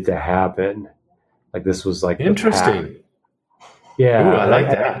this needed to happen, like this was like the path. Interesting. Ooh, Yeah, I and like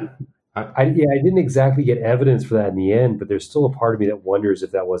that. I didn't exactly get evidence for that in the end, but there's still a part of me that wonders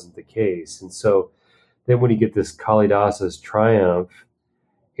if that wasn't the case. And so then when you get this Kalidasa's triumph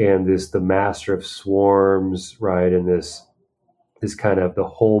and the master of swarms, right, and this kind of the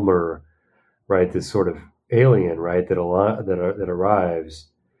Homer, right, this sort of alien, right, that arrives.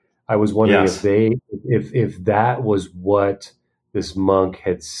 I was wondering Yes. if that was what this monk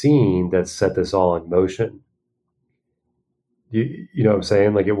had seen that set this all in motion. You know what I'm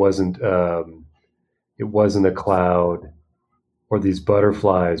saying? Like it wasn't a cloud or these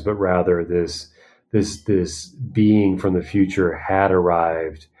butterflies, but rather this being from the future had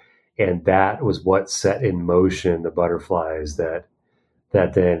arrived, and that was what set in motion the butterflies that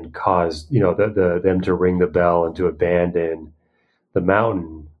then caused them to ring the bell and to abandon the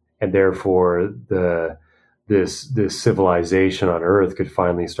mountain, and therefore this civilization on Earth could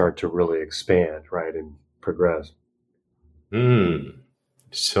finally start to really expand, right, and progress. Hmm.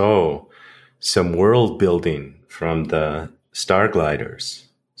 So, some world building from the Star Gliders.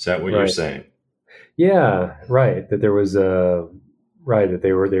 Is that what you're Right. saying? Yeah. Right. That there was a right that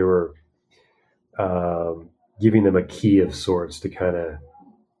they were um, giving them a key of sorts to kind of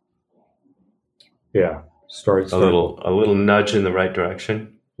yeah A start. little nudge in the right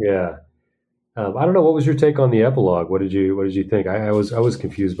direction. Yeah. I don't know. What was your take on the epilogue? What did you think? I was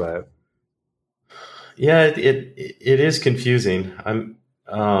confused by it. Yeah, it is confusing.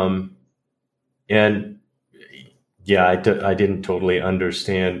 Um, and yeah, I didn't totally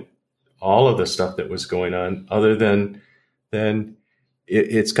understand all of the stuff that was going on, other than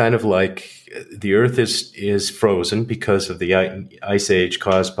it's kind of like the Earth is frozen because of the ice age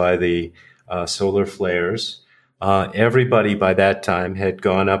caused by the solar flares. Everybody by that time had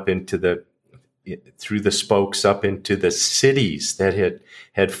gone up into through the spokes up into the cities that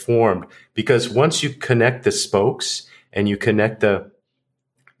had formed, because once you connect the spokes and you connect the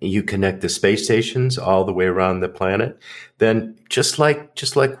space stations all the way around the planet, then just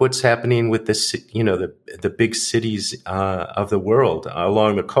like what's happening with the big cities of the world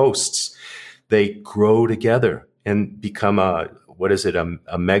along the coasts, they grow together and become what is it,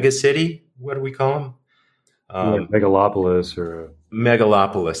 a mega city? What do we call them? Yeah, megalopolis or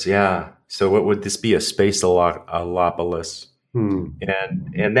Megalopolis, yeah. So what would this be? A space alopolis? Hmm.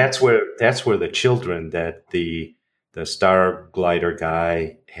 And that's where the children that the star glider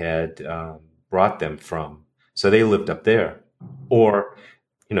guy had brought them from. So they lived up there, or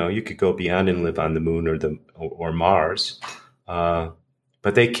you could go beyond and live on the moon or Mars.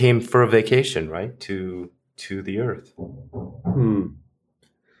 But they came for a vacation, right, to the Earth. Hmm.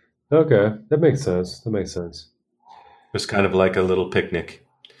 Okay, that makes sense. That makes sense. It was kind of like a little picnic,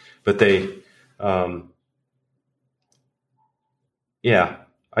 but um, yeah,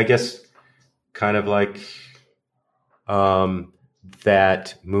 I guess kind of like um,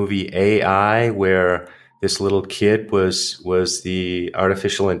 that movie AI, where this little kid was the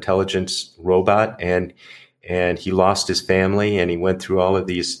artificial intelligence robot, and he lost his family, and he went through all of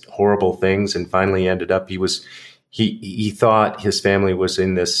these horrible things, and finally ended up he thought his family was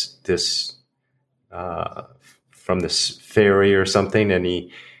in this uh, from this fairy or something, and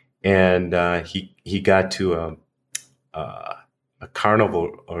he got to a a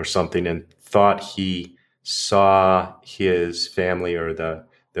carnival or something and thought he saw his family or the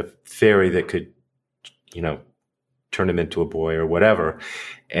fairy that could, you know, turn him into a boy or whatever.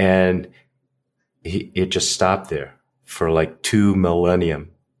 And it just stopped there for like 2 millennium.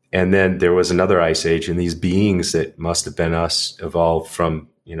 And then there was another ice age, and these beings that must have been us evolved from,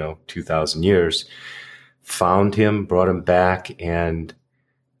 2,000 years, found him, brought him back, and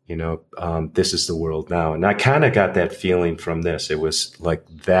this is the world now. And I kind of got that feeling from this. It was like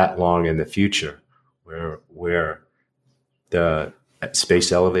that long in the future where the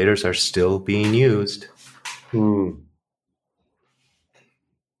space elevators are still being used. Hmm.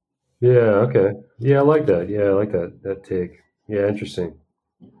 Yeah. Okay. Yeah, I like that. Yeah, I like that take. Yeah, interesting.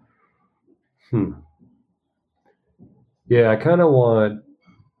 Hmm. Yeah, I kind of want.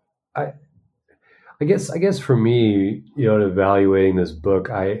 I I guess for me, in evaluating this book,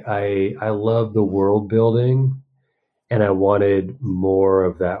 I love the world building, and I wanted more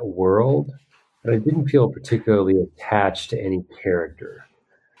of that world, but I didn't feel particularly attached to any character.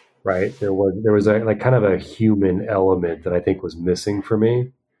 Right? There was like kind of a human element that I think was missing for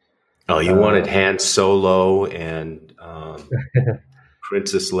me. Oh, you wanted Uh, Han Solo and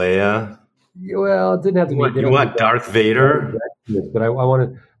Princess Leia. well, it didn't have to You be. want They you don't need want that. Darth That Vader? exactness, but I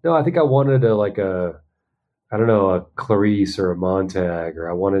wanted. No, I think I wanted I don't know, a Clarice or a Montag, or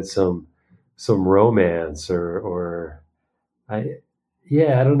I wanted some romance, or I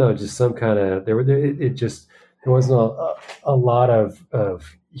yeah, I don't know, just some kind of it just there wasn't a lot of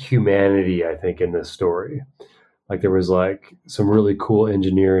humanity, I think, in this story. Like there was like some really cool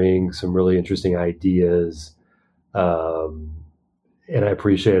engineering, some really interesting ideas, um, and I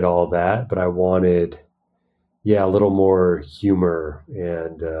appreciated all of that, but I wanted a little more humor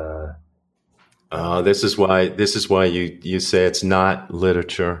and This is why you say it's not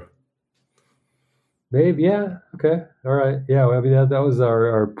literature. maybe, yeah, okay, all right, yeah. Well, I mean, that was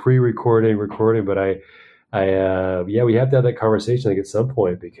our recording, but yeah, we have to have that conversation like at some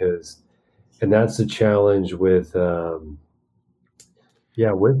point because, and that's the challenge with,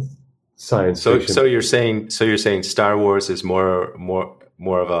 with science So fiction. so you're saying Star Wars is more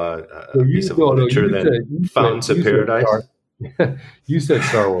of So a piece you of no no literature you said than Fountains of Star Paradise? you said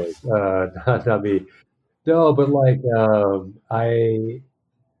Star Wars, not me. No, but like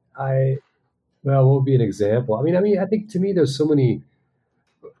I well, what would be an example? I mean, I think to me there's so many.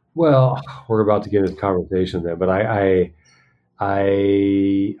 Well, we're about to get into conversation then, but I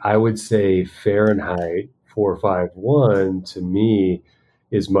would say Fahrenheit 451 to me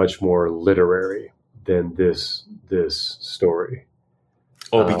is much more literary than this story.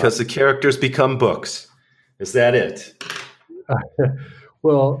 Oh, Uh, because the characters become books. Is that it?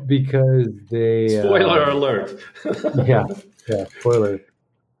 well, because they Spoiler alert. yeah, yeah, spoiler.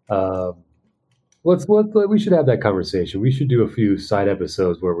 Um, we should have that conversation. We should do a few side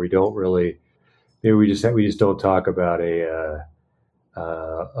episodes where we don't really maybe we just don't talk about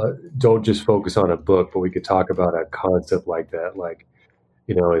don't just focus on a book, but we could talk about a concept like that. Like,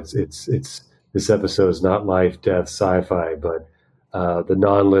 it's this episode is not life, death, sci-fi, but the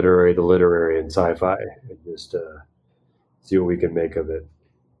non-literary, the literary, and sci-fi, and just see what we can make of it.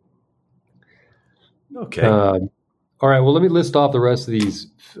 Okay. Um, all right. Well, let me list off the rest of these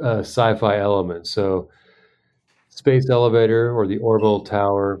sci-fi elements. So, space elevator or the orbital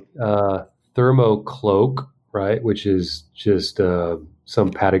tower, thermocloak, right, which is just some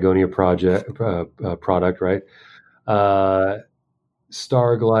Patagonia product, right? Uh,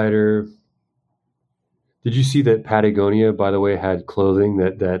 Star glider. Did you see that Patagonia, by the way, had clothing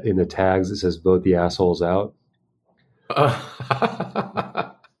that in the tags it says "Vote the assholes out"?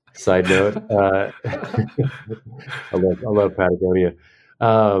 Side note, I love Patagonia.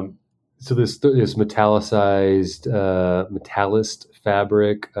 Um, so this metallist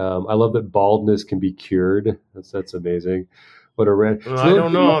fabric. I love that baldness can be cured. That's amazing. What a red. Well, I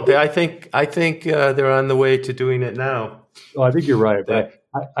don't know. I think they're on the way to doing it now. Oh, I think you're right. But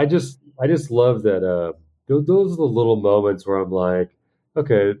I just love that. Those are the little moments where I'm like,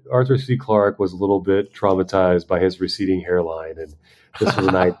 okay, Arthur C. Clarke was a little bit traumatized by his receding hairline, and this was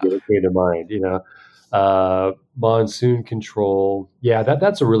an idea that came to mind. Monsoon control. Yeah,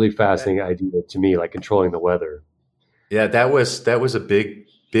 that's a really fascinating idea to me, like controlling the weather. Yeah, that was a big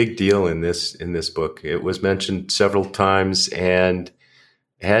deal in this book. It was mentioned several times and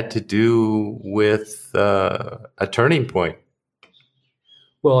had to do with a turning point.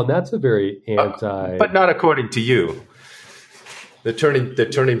 Well, and that's a very but not according to you. The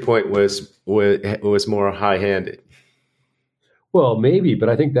turning point was more high-handed. Well, maybe, but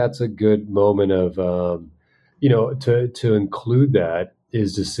I think that's a good moment of, to include that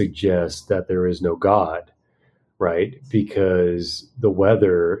is to suggest that there is no God, right? Because the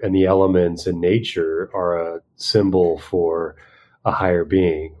weather and the elements in nature are a symbol for a higher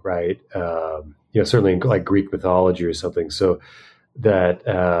being, right? Certainly in like Greek mythology or something. So that,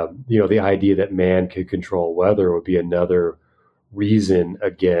 the idea that man could control weather would be another reason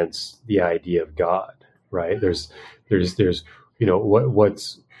against the idea of God, right? There's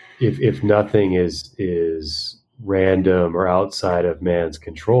what's if nothing is random or outside of man's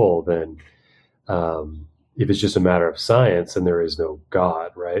control, then if it's just a matter of science, then there is no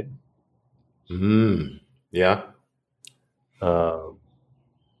God, right? Yeah.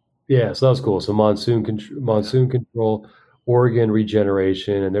 Yeah. So that was cool. So monsoon control, organ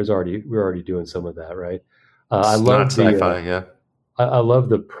regeneration, and we're already doing some of that, right? I love not sci-fi. Yeah. I love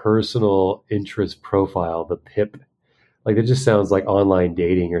the personal interest profile, the PIP. Like it just sounds like online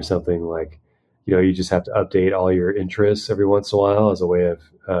dating or something. Like, you just have to update all your interests every once in a while as a way of,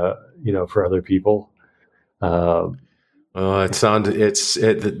 for other people. This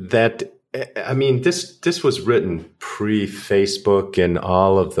was written pre-Facebook and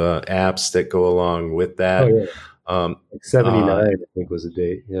all of the apps that go along with that. Oh, yeah. 79, I think was the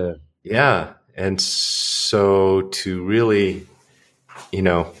date. Yeah. Yeah. And so to really,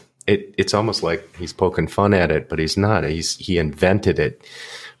 it's almost like he's poking fun at it, but he's not. He invented it.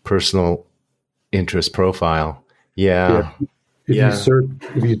 Personal interest profile. Yeah.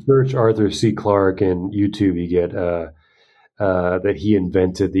 If you search Arthur C. Clarke in YouTube, you get that he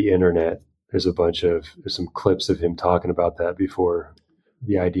invented the internet. There's some clips of him talking about that before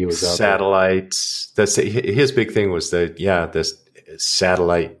the idea was out. Satellites. That's his big thing was this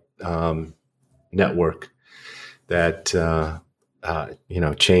satellite network that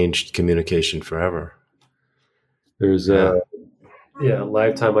changed communication forever. There's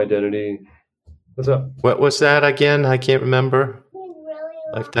lifetime identity. What's up? What was that again? I can't remember.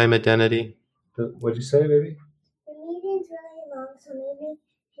 Lifetime identity. What'd you say, baby? The meeting's really long, so maybe you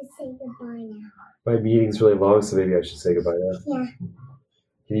should say goodbye now. My meeting's really long, so maybe I should say goodbye now. Yeah.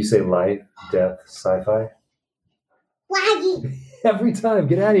 Can you say life, death, sci-fi? Laggy. Every time.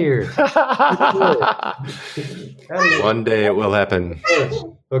 Get out of here. One day it will happen.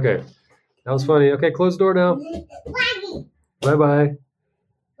 Okay. That was funny. Okay, close the door now. Laggy. Bye-bye.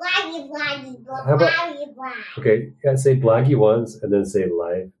 Laggy, How about- laggy, laggy. Okay, you gotta say blaggy once and then say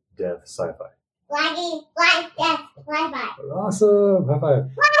life, death, sci-fi. Laggy, life, death, bye-bye. Awesome. High five.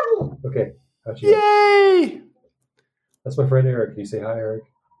 Laggy. Okay. Got you. Yay! That's my friend Eric. Can you say hi, Eric?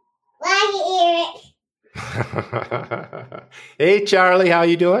 Laggy, Eric. Hey, Charlie, how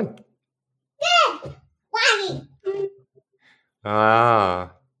you doing? Good. Laggy.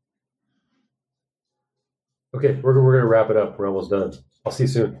 Okay, we're gonna wrap it up. We're almost done. I'll see you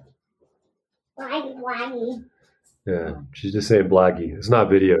soon. Laggy, laggy. Yeah, she's just saying blaggy. It's not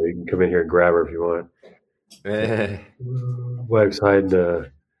video. You can come in here and grab her if you want. Wife's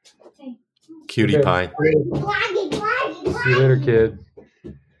hiding. Cutie Okay. pie. Laggy, laggy, See you later, kid.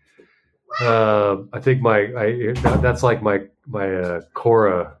 I think that's like my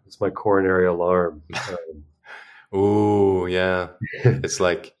Cora. It's my coronary alarm. Ooh, yeah. It's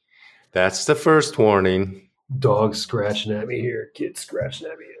like that's the first warning. Dog scratching at me here. Kid scratching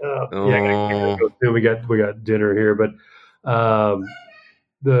at me. Oh. Yeah, I gotta go soon. We got dinner here, but what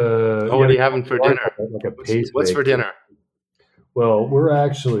are you having for dinner? Like a pacemaker. What's for dinner? Well, we're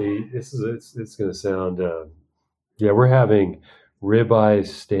actually it's going to sound we're having ribeye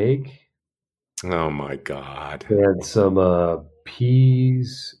steak. Oh my God! And some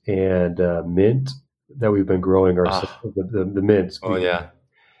peas and mint that we've been growing ourselves. The mint. Oh yeah.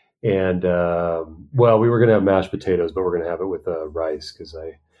 And we were going to have mashed potatoes, but we're going to have it with rice because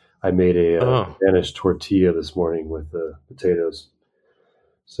I made a Spanish tortilla this morning with the potatoes.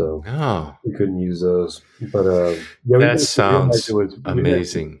 so Oh, we couldn't use those. But yeah, we that didn't realize it sounds was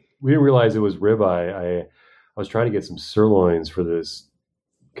amazing. we didn't realize it was ribeye. I was trying to get some sirloins for this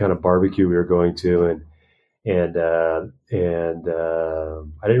kind of barbecue we were going to, and I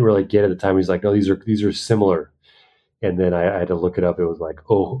didn't really get it at the time. He's like, no, these are similar, and then I had to look it up. It was like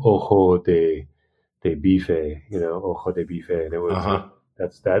ojo de bife, ojo de bife, and it was Uh-huh.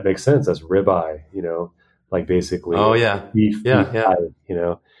 that makes sense. That's ribeye, like basically Oh, yeah. beef Yeah, beef yeah. pie.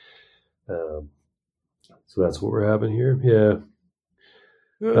 Um, so that's what we're having here. Yeah.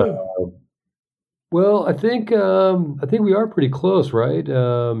 Oh. Well, I think we are pretty close, right?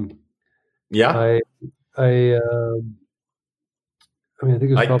 Yeah. I mean, I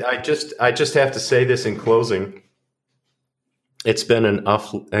think it's probably. I just have to say this in closing. It's been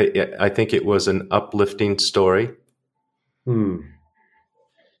I think it was an uplifting story.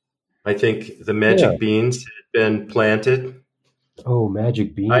 I think the magic beans had been planted. Oh,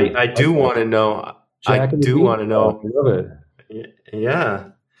 magic beans! I do want to know. Jack and the Beanstalk. I love it.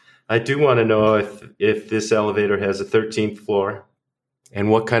 Yeah, I do want to know if this elevator has a 13th floor, and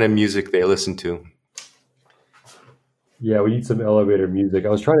what kind of music they listen to. Yeah, we need some elevator music. I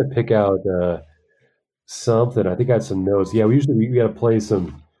was trying to pick out something. I think I had some notes. Yeah, we got to play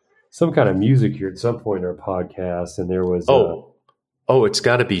some kind of music here at some point in our podcast. And there was it's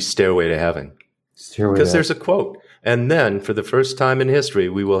got to be Stairway to Heaven, Stairway because to there's a quote. And then, for the first time in history,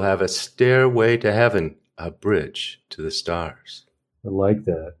 we will have a Stairway to Heaven, a bridge to the stars. I like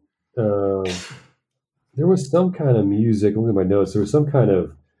that. There was some kind of music. Look at my notes. There was some kind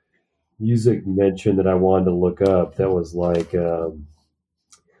of music mentioned that I wanted to look up. That was like it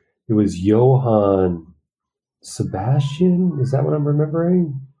was Johann Sebastian. Is that what I'm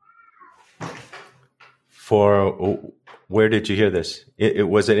remembering? Where did you hear this? It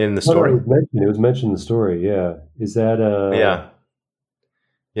was it in the story? It was mentioned in the story. Yeah. Is that? Yeah.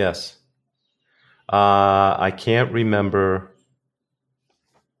 Yes. I can't remember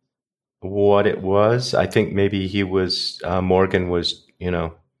what it was. I think maybe he was Morgan was.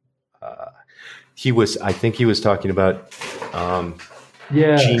 I think he was talking about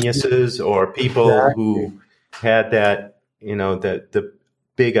geniuses or people who had that. The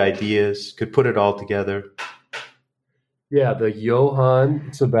big ideas, could put it all together. Yeah, the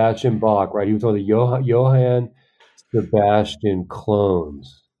Johann Sebastian Bach, right? He was one of the Johann Sebastian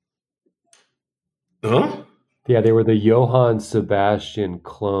clones. Huh? Yeah, they were the Johann Sebastian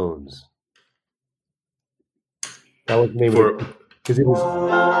clones. That was the name of it, because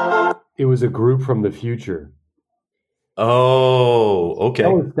it was a group from the future. Oh, okay.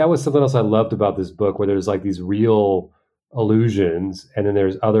 That was something else I loved about this book, where there's like these real illusions, and then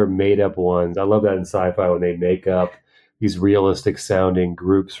there's other made-up ones. I love that in sci-fi when they make up these realistic sounding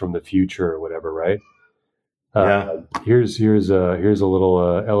groups from the future or whatever, right? Yeah. Here's a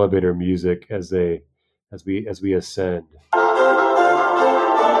little elevator music as we ascend.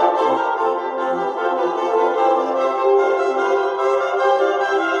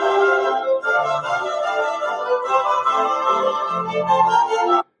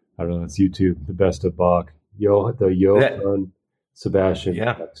 I don't know. It's YouTube. The best of Bach. Johann Sebastian.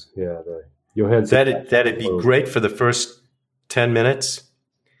 Yeah. The Johann Sebastian. That'd be great for the first 10 minutes,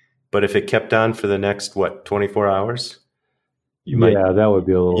 but if it kept on for the next 24 hours, that would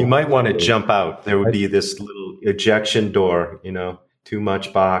be a little. You might want to jump out. There would be this little ejection door. Too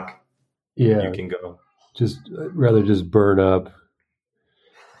much Bach. Yeah, you can go. Rather just burn up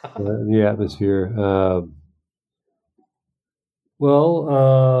the atmosphere.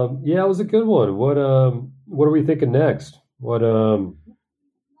 It was a good one. What are we thinking next?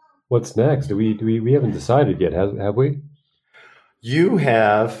 What's next? We haven't decided yet, have we? You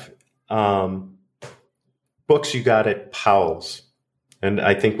have books you got at Powell's, and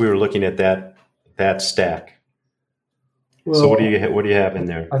I think we were looking at that stack. Well, so what do you have in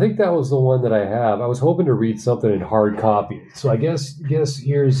there? I think that was the one that I have. I was hoping to read something in hard copy. So I guess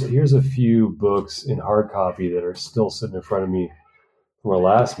here's a few books in hard copy that are still sitting in front of me from our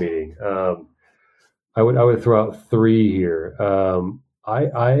last meeting. I would throw out three here.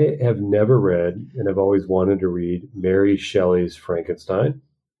 I have never read, and I've always wanted to read, Mary Shelley's Frankenstein.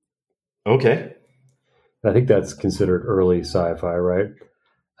 Okay. I think that's considered early sci-fi, right?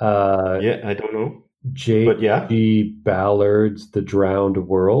 I don't know. J.G. Ballard's The Drowned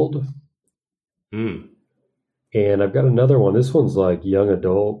World. And I've got another one. This one's like young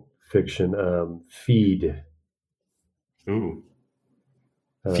adult fiction, Feed. Ooh.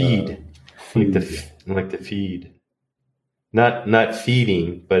 Feed. Like the feed. Not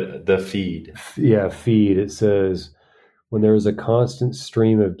feeding, but the feed. Yeah, Feed. It says, when there is a constant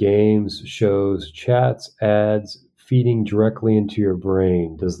stream of games, shows, chats, ads, feeding directly into your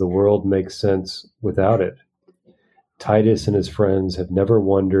brain. Does the world make sense without it? Titus and his friends have never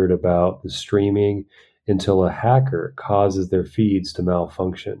wondered about the streaming until a hacker causes their feeds to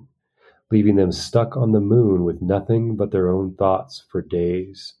malfunction, leaving them stuck on the moon with nothing but their own thoughts for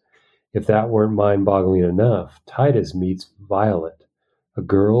days. If that weren't mind-boggling enough, Titus meets Violet, a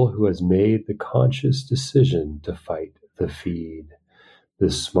girl who has made the conscious decision to fight the feed.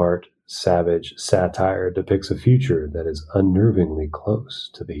 This smart, savage satire depicts a future that is unnervingly close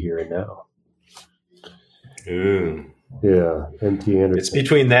to the here and now. Ooh. Yeah, M.T. Anderson. It's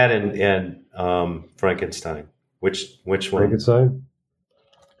between that and Frankenstein. Which one? Frankenstein?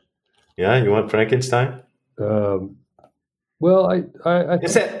 Yeah, you want Frankenstein? Well, I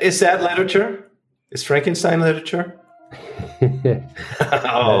is that literature? Is Frankenstein literature?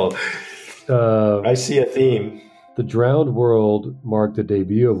 Oh, I see a theme. The Drowned World marked the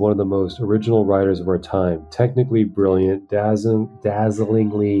debut of one of the most original writers of our time. Technically brilliant,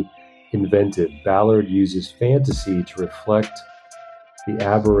 dazzlingly inventive, Ballard uses fantasy to reflect the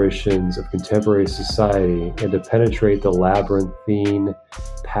aberrations of contemporary society and to penetrate the labyrinthine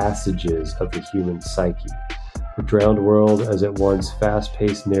passages of the human psyche. The Drowned World as at once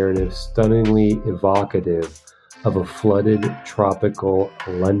fast-paced narrative, stunningly evocative of a flooded tropical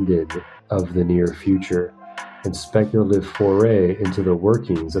London of the near future, and speculative foray into the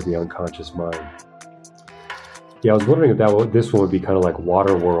workings of the unconscious mind. Yeah, I was wondering if this one would be kind of like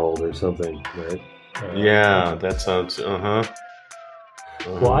Waterworld or something, right? Yeah, that sounds. Well,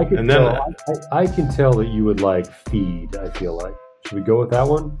 I can tell that you would like Feed. I feel like. Should we go with that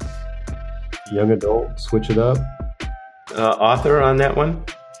one? Young adult, switch it up. Author on that one?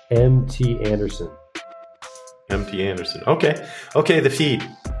 M.T. Anderson. M.T. Anderson. Okay, The Feed.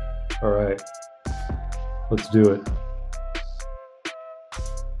 All right. Let's do it.